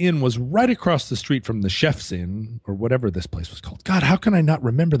Lights Inn was right across the street from the Chef's Inn, or whatever this place was called. God, how can I not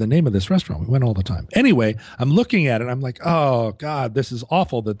remember the name of this restaurant? We went all the time. Anyway, I'm looking at it. I'm like, oh, God, this is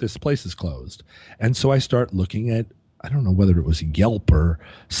awful that this place is closed. And so I start looking at I don't know whether it was Yelp or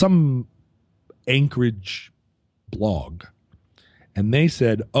some Anchorage blog. And they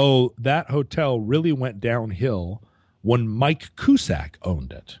said, oh, that hotel really went downhill when Mike Cusack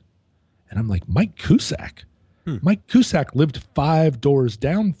owned it. And I'm like, Mike Cusack? Mike Cusack lived 5 doors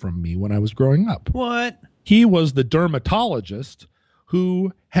down from me when I was growing up. What? He was the dermatologist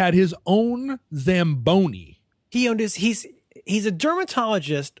who had his own Zamboni. He owned he's a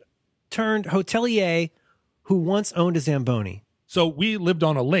dermatologist turned hotelier who once owned a Zamboni. So we lived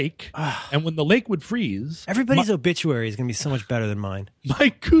on a lake, and when the lake would freeze... Everybody's obituary is going to be so much better than mine.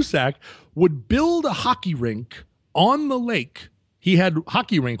 Mike Cusack would build a hockey rink on the lake. He had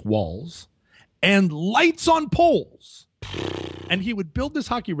hockey rink walls and lights on poles. And he would build this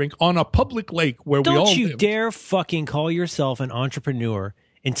hockey rink on a public lake where we all lived. Don't you dare fucking call yourself an entrepreneur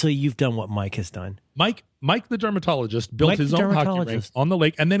until you've done what Mike has done. Mike the dermatologist built his own hockey rink on the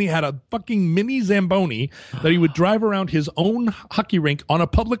lake, and then he had a fucking mini Zamboni that he would drive around his own hockey rink on a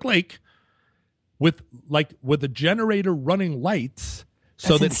public lake with a generator running lights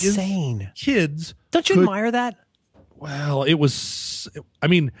so that insane. His kids Don't you admire that? Well, it was, I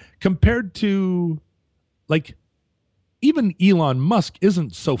mean, compared to like even Elon Musk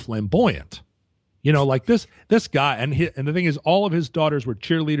isn't so flamboyant. You know, like this guy, and the thing is, all of his daughters were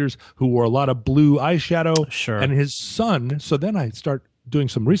cheerleaders who wore a lot of blue eyeshadow. Sure. And his son. So then I start doing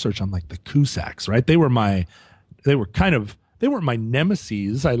some research on like the Cusacks, right? They weren't my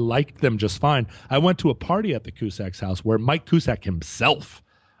nemesis. I liked them just fine. I went to a party at the Cusack's house where Mike Cusack himself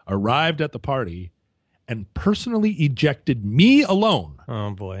arrived at the party and personally ejected me alone. Oh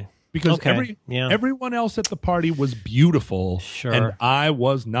boy. Because everyone else at the party was beautiful, sure, and I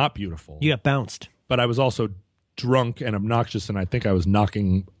was not beautiful. You got bounced. But I was also drunk and obnoxious, and I think I was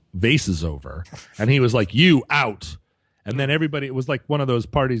knocking vases over. And he was like, "You out!" And then everybody, it was like one of those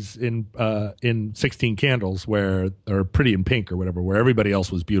parties in 16 Candles or Pretty in Pink or whatever, where everybody else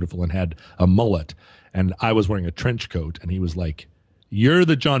was beautiful and had a mullet, and I was wearing a trench coat. And he was like, "You're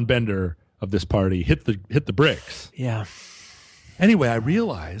the John Bender of this party. Hit the bricks." Yeah. Anyway, I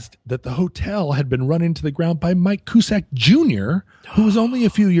realized that the hotel had been run into the ground by Mike Cusack Jr., who was only a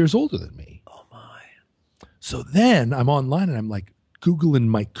few years older than me. Oh, my. So then I'm online and I'm like Googling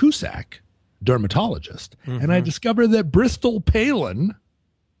Mike Cusack, dermatologist, and I discovered that Bristol Palin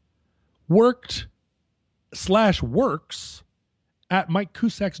works at Mike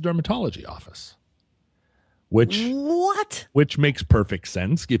Cusack's dermatology office. Which makes perfect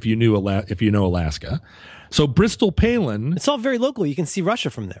sense if you know Alaska. So Bristol Palin, it's all very local. You can see Russia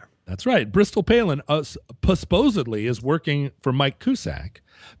from there. That's right. Bristol Palin supposedly is working for Mike Cusack,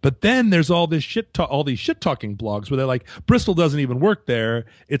 but then there's all these shit talking blogs where they're like, Bristol doesn't even work there.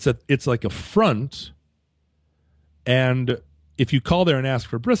 It's like a front, and if you call there and ask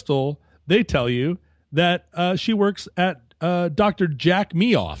for Bristol, they tell you that she works at Dr. Jack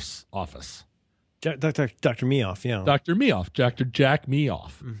Meoff's office. Dr. Meoff, yeah. Dr. Meoff, Dr. Jack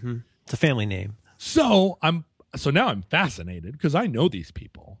Meoff. Mm-hmm. It's a family name. So now I'm fascinated because I know these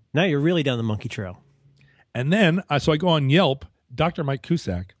people. Now you're really down the monkey trail. And then so I go on Yelp, Dr. Mike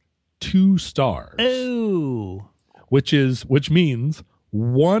Cusack, 2 stars. Ooh. Which means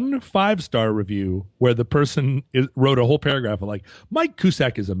 1 5-star review where the person wrote a whole paragraph of like, Mike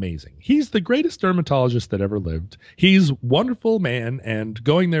Cusack is amazing. He's the greatest dermatologist that ever lived. He's wonderful man, and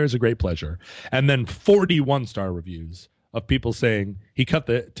going there is a great pleasure. And then 41-star reviews of people saying he cut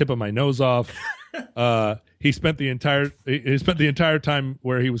the tip of my nose off. He spent the entire time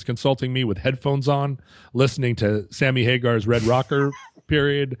where he was consulting me with headphones on, listening to Sammy Hagar's Red Rocker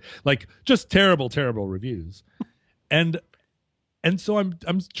period. Like, just terrible, terrible reviews. And so I'm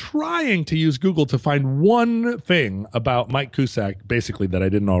trying to use Google to find one thing about Mike Cusack, basically, that I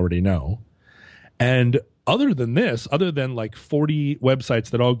didn't already know. And other than like 40 websites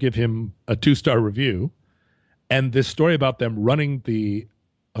that all give him a 2-star review, and this story about them running the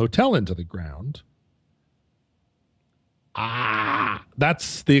hotel into the ground,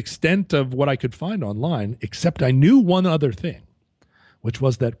 that's the extent of what I could find online, except I knew one other thing, which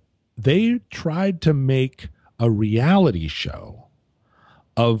was that they tried to make a reality show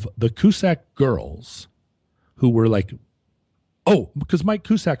of the Cusack girls who were like, because Mike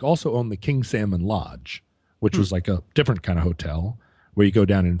Cusack also owned the King Salmon Lodge, which was like a different kind of hotel where you go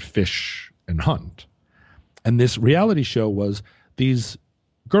down and fish and hunt. And this reality show was these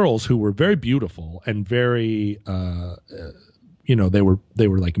girls who were very beautiful and very, they were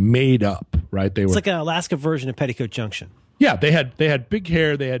like made up, right? It's like an Alaska version of Petticoat Junction. Yeah, they had big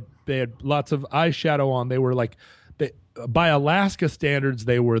hair. They had lots of eyeshadow on. They were like, by Alaska standards,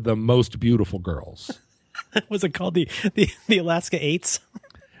 they were the most beautiful girls. Was it called the Alaska Eights?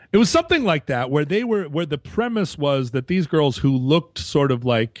 It was something like that, where the premise was that these girls who looked sort of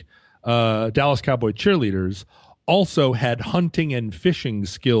like Dallas Cowboy cheerleaders also had hunting and fishing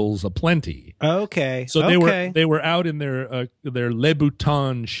skills aplenty. Okay. So they were out in their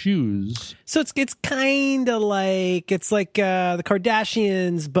Louboutin shoes. So it's kind of like the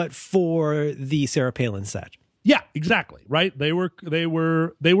Kardashians, but for the Sarah Palin set. Yeah, exactly. Right. They were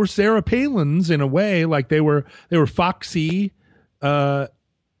Sarah Palins in a way, like they were foxy,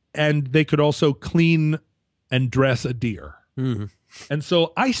 and they could also clean and dress a deer. Mm-hmm. And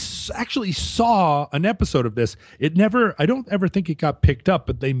so I actually saw an episode of this. I don't ever think it got picked up,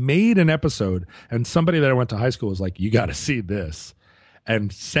 but they made an episode, and somebody that I went to high school was like, "You got to see this,"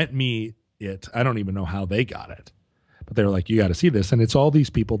 and sent me it. I don't even know how they got it, but they were like, "You got to see this." And it's all these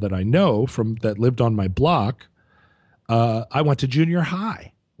people that I know that lived on my block. I went to junior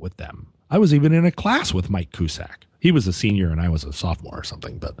high with them. I was even in a class with Mike Cusack. He was a senior and I was a sophomore or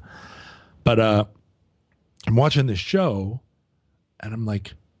something. But I'm watching this show and I'm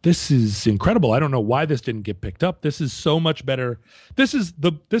like, this is incredible. I don't know why this didn't get picked up. This is so much better. This is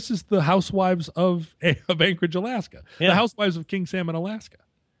the Housewives of Anchorage, Alaska. Yeah. The Housewives of King Salmon, Alaska.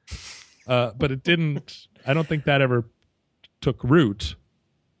 But it didn't. I don't think that ever took root.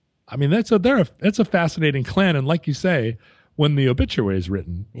 I mean, that's a fascinating clan, and like you say, when the obituary is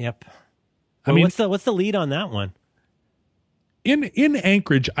written. Yep. I mean, what's the lead on that one? In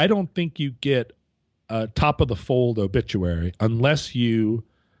Anchorage, I don't think you get a top of the fold obituary unless you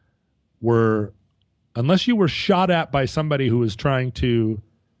were shot at by somebody who was trying to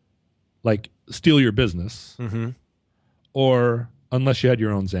like steal your business, mm-hmm. or unless you had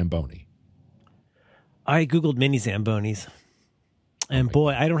your own Zamboni. I Googled mini Zambonis. And boy,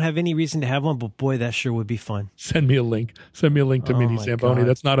 I don't have any reason to have one, but boy, that sure would be fun. Send me a link. Send me a link to mini Zamboni. God.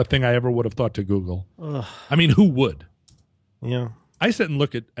 That's not a thing I ever would have thought to Google. Ugh. I mean, who would? Yeah. I sit and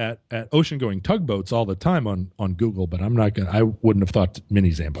look at ocean-going tugboats all the time on Google, but I wouldn't have thought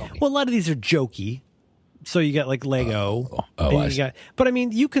mini Zamboni. Well, a lot of these are jokey. So you got like Lego. But I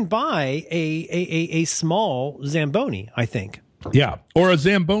mean, you can buy a small Zamboni, I think. Yeah. Or a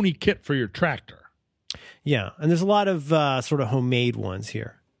Zamboni kit for your tractor. Yeah, and there's a lot of sort of homemade ones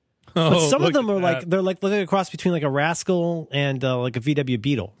here. Oh, but some of them are like looking a cross between like a Rascal and like a VW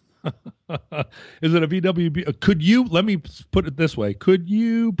Beetle. Is it a VW Beetle? Let me put it this way. Could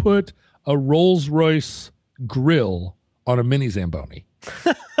you put a Rolls-Royce grill on a mini Zamboni?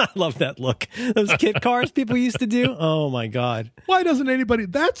 I love that look. Those kit cars people used to do. Oh my God. Why doesn't anybody?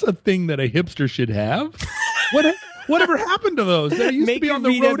 That's a thing that a hipster should have. Whatever happened to those? They used to be on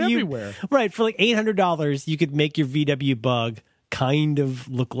the road everywhere. Right. For like $800, you could make your VW Bug kind of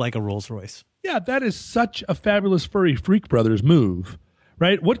look like a Rolls Royce. Yeah, that is such a fabulous furry Freak Brothers move,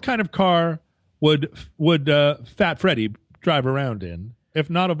 right? What kind of car would Fat Freddy drive around in, if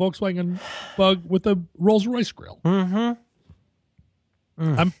not a Volkswagen Bug with a Rolls Royce grill? Mm-hmm.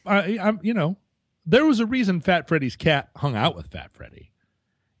 I'm there was a reason Fat Freddy's cat hung out with Fat Freddy,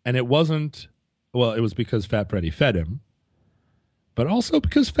 and it wasn't. Well, it was because Fat Freddy fed him, but also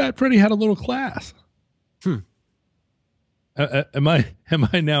because Fat Freddy had a little class. Am I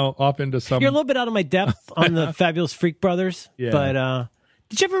now off into some? You're a little bit out of my depth on the Fabulous Freak Brothers. Yeah. But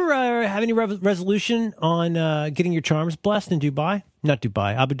did you ever have any resolution on getting your charms blessed in Dubai? Not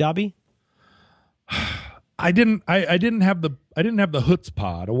Dubai, Abu Dhabi. I didn't have the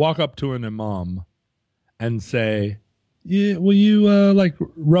chutzpah to walk up to an imam and say, "Yeah, will you like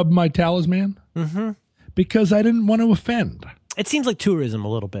rub my talisman?" Mm-hmm. Because I didn't want to offend. It seems like tourism a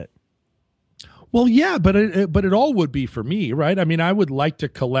little bit. Well, yeah, but it all would be for me, right? I mean, I would like to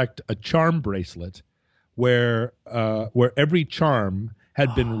collect a charm bracelet where every charm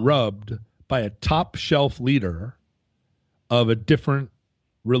had been rubbed by a top shelf leader of a different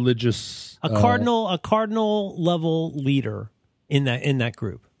religious a cardinal level leader in that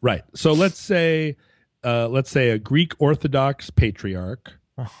group. Right. So let's say a Greek Orthodox patriarch,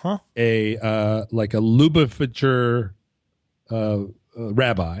 a like a Lubavitcher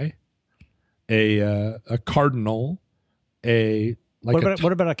rabbi, a cardinal,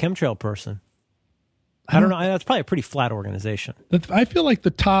 what about a chemtrail person? I don't know. That's probably a pretty flat organization. I feel like the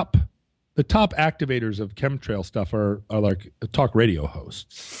top activators of chemtrail stuff are like talk radio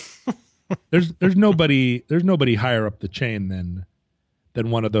hosts. There's nobody higher up the chain than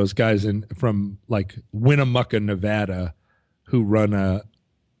one of those guys from like Winnemucca, Nevada, who run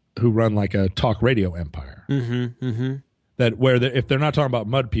like a talk radio empire. Mm-hmm, mm-hmm. That if they're not talking about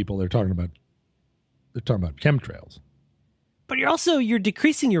mud people, they're talking about chemtrails. But you're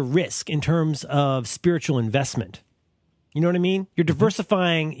decreasing your risk in terms of spiritual investment. You know what I mean? You're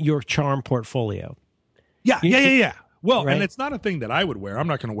diversifying your charm portfolio. Yeah. Well, right? and it's not a thing that I would wear. I'm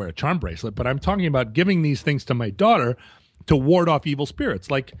not going to wear a charm bracelet, but I'm talking about giving these things to my daughter to ward off evil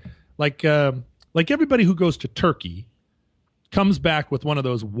spirits. Like everybody who goes to Turkey comes back with one of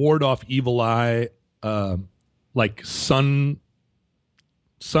those ward off evil eye, like sun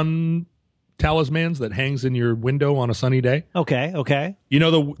talismans that hangs in your window on a sunny day. Okay. You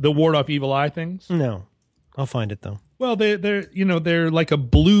know the ward off evil eye things? No, I'll find it though. Well, they're like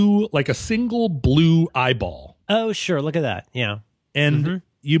a single blue eyeball. Oh, sure. Look at that. Yeah. And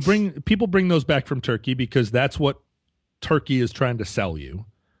people bring those back from Turkey because that's what Turkey is trying to sell you.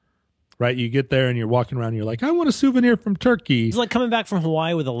 Right? You get there and you're walking around and you're like, I want a souvenir from Turkey. It's like coming back from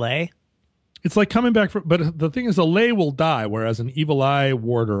Hawaii with a lei. It's like coming back from, but the thing is, a lei will die, whereas an evil eye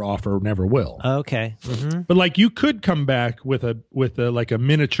warder offer never will. Okay. But like you could come back with a like a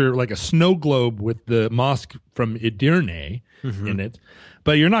miniature, like a snow globe with the mosque from Edirne in it,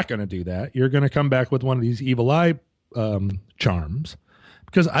 but you're not going to do that. You're going to come back with one of these evil eye charms,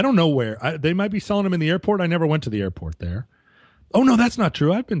 because I don't know where they might be selling them in the airport. I never went to the airport there. Oh no, that's not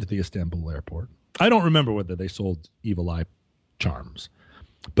true. I've been to the Istanbul airport. I don't remember whether they sold evil eye charms.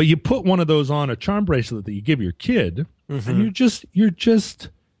 But you put one of those on a charm bracelet that you give your kid, and you're just.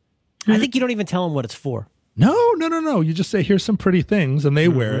 I think you don't even tell them what it's for. No. You just say, "Here's some pretty things," and they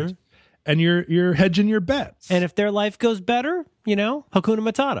wear it, and you're hedging your bets. And if their life goes better, Hakuna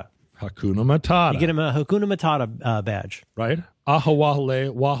Matata. Hakuna Matata. You get them a Hakuna Matata badge, right?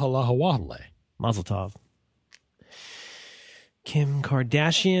 Ahawahale wahalahawahale. Mazel tov. Kim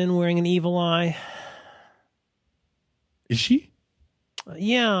Kardashian wearing an evil eye. Is she?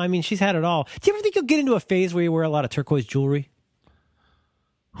 Yeah, I mean, she's had it all. Do you ever think you'll get into a phase where you wear a lot of turquoise jewelry?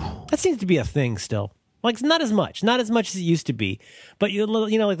 That seems to be a thing still. Like, not as much as it used to be. But,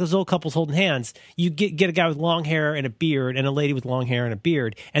 like those old couples holding hands, you get a guy with long hair and a beard and a lady with long hair and a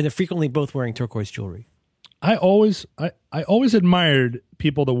beard, and they're frequently both wearing turquoise jewelry. I always admired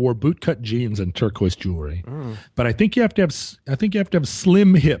people that wore bootcut jeans and turquoise jewelry, but I think you have to have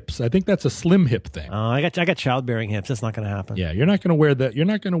slim hips. I think that's a slim hip thing. Oh, I got childbearing hips. That's not going to happen. Yeah, you're not going to wear that. You're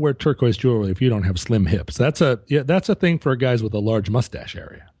not going to wear turquoise jewelry if you don't have slim hips. That's a thing for guys with a large mustache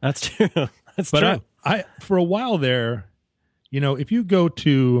area. That's true. That's true. But I for a while there, if you go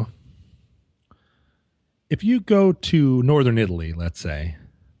to northern Italy, let's say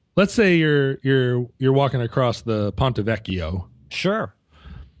you're walking across the Ponte Vecchio. Sure.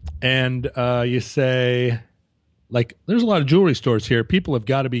 And you say, like, there's a lot of jewelry stores here. People have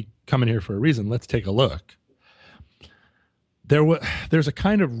got to be coming here for a reason. Let's take a look. There's a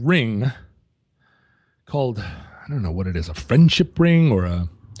kind of ring called, I don't know what it is, a friendship ring or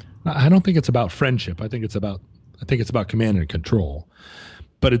I don't think it's about friendship. I think it's about command and control.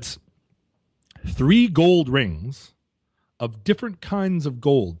 But it's 3 gold rings of different kinds of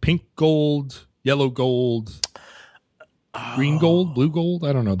gold: pink gold, yellow gold, green gold, blue gold.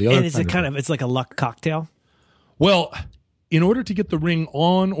 I don't know the other. And is it it's like a luck cocktail? Well, in order to get the ring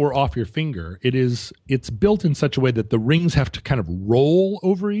on or off your finger, it's built in such a way that the rings have to kind of roll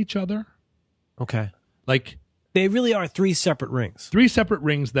over each other. Okay, like they really are 3 separate rings. 3 separate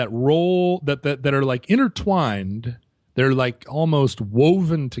rings that roll that are like intertwined. They're like almost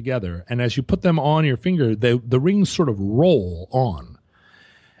woven together, and as you put them on your finger, the rings sort of roll on.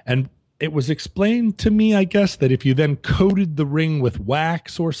 And it was explained to me, I guess, that if you then coated the ring with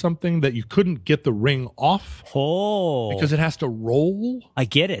wax or something, that you couldn't get the ring off. Oh, because it has to roll. I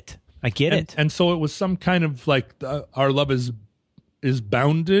get it. And so it was some kind of like our love is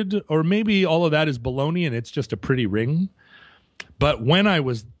bounded, or maybe all of that is baloney, and it's just a pretty ring. But when I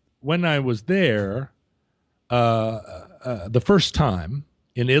was there. The first time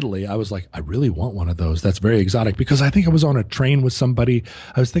in Italy, I was like, I really want one of those. That's very exotic, because I think I was on a train with somebody.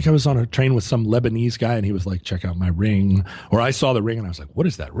 I was on a train with some Lebanese guy, and he was like, check out my ring. Or I saw the ring and I was like, what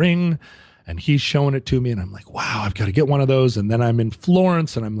is that ring? And he's showing it to me, and I'm like, wow, I've got to get one of those. And then I'm in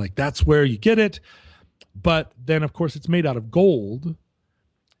Florence, and I'm like, that's where you get it. But then, of course, it's made out of gold.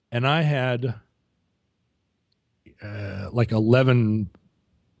 And I had like 11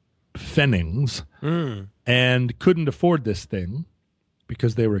 pfennigs and couldn't afford this thing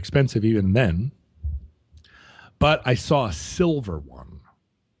because they were expensive even then. But I saw a silver one,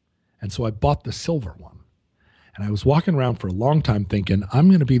 and so I bought the silver one. And I was walking around for a long time thinking, I'm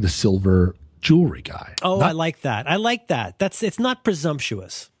going to be the silver jewelry guy. Oh, I like that. It's not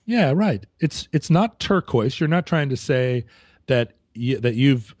presumptuous. Yeah, right. It's not turquoise. You're not trying to say that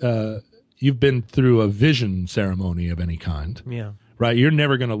you've been through a vision ceremony of any kind. Yeah. Right. You're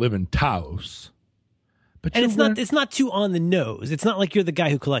never going to live in Taos. But it's not too on the nose. It's not like you're the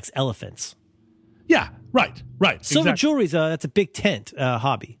guy who collects elephants. Yeah. Right. Silver exactly. jewelry that's a big tent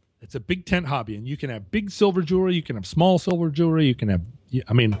hobby. It's a big tent hobby, and you can have big silver jewelry, you can have small silver jewelry, you can have,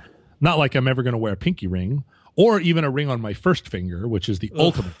 I mean, not like I'm ever going to wear a pinky ring or even a ring on my first finger, which is the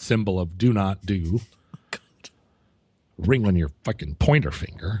ultimate symbol of do not do. Ring on your fucking pointer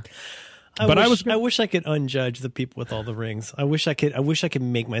finger. I wish I could unjudge the people with all the rings. I wish I could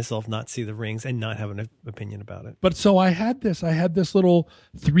make myself not see the rings and not have an opinion about it. But so I had this little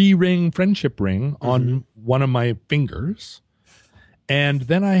 3-ring friendship ring on one of my fingers. And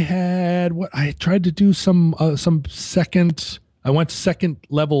then I tried to do some second, I went second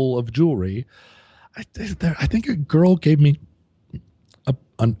level of jewelry. I think a girl gave me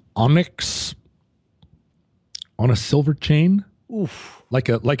an onyx on a silver chain. Oof. Like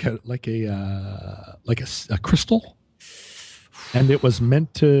a crystal, and it was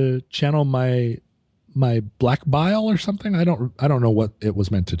meant to channel my black bile or something. I don't know what it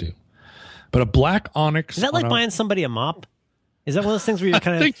was meant to do, but a black onyx. Is that like buying somebody a mop? Is that one of those things where you're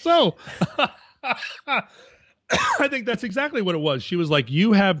kind of? I think so. I think that's exactly what it was. She was like,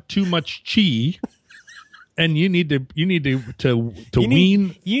 "You have too much chi, and you need to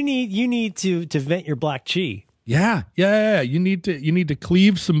wean. You need to vent your black chi." Yeah. You need to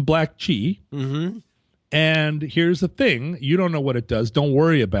cleave some black chi. Mm-hmm. And here's the thing: you don't know what it does. Don't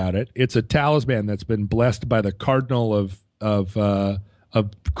worry about it. It's a talisman that's been blessed by the cardinal of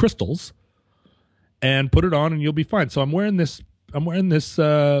crystals. And put it on, and you'll be fine. So I'm wearing this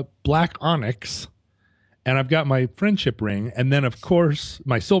black onyx, and I've got my friendship ring, and then of course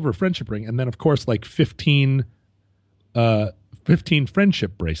my silver friendship ring, and then of course like 15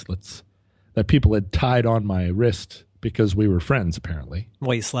 friendship bracelets that people had tied on my wrist because we were friends, apparently.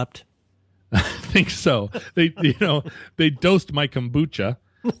 While you slept? I think so. They dosed my kombucha,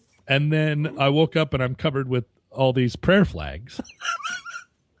 and then I woke up and I'm covered with all these prayer flags.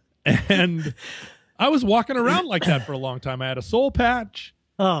 And I was walking around like that for a long time. I had a soul patch.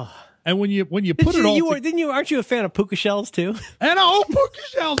 Oh. And when you put it all... Aren't you a fan of puka shells too? And puka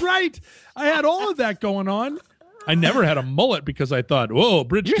shells, right. I had all of that going on. I never had a mullet because I thought, whoa,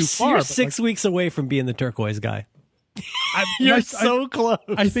 bridge too far. You're 6 weeks away from being the turquoise guy. You're so close.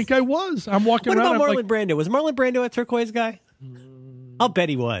 I think I was. I'm walking around. What about Marlon Brando? Was Marlon Brando a turquoise guy? I'll bet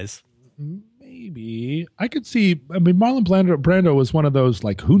he was. Maybe. I could see. I mean, Marlon Brando was one of those,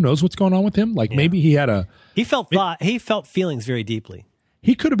 like, who knows what's going on with him? Like, maybe he had He felt feelings very deeply.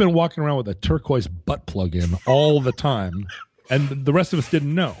 He could have been walking around with a turquoise butt plug in all the time, and the rest of us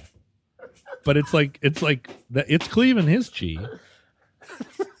didn't know. But it's cleaving his chi.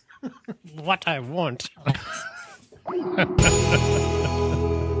 What I want.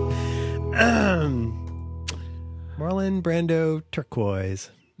 Marlon Brando turquoise.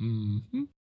 Mm-hmm.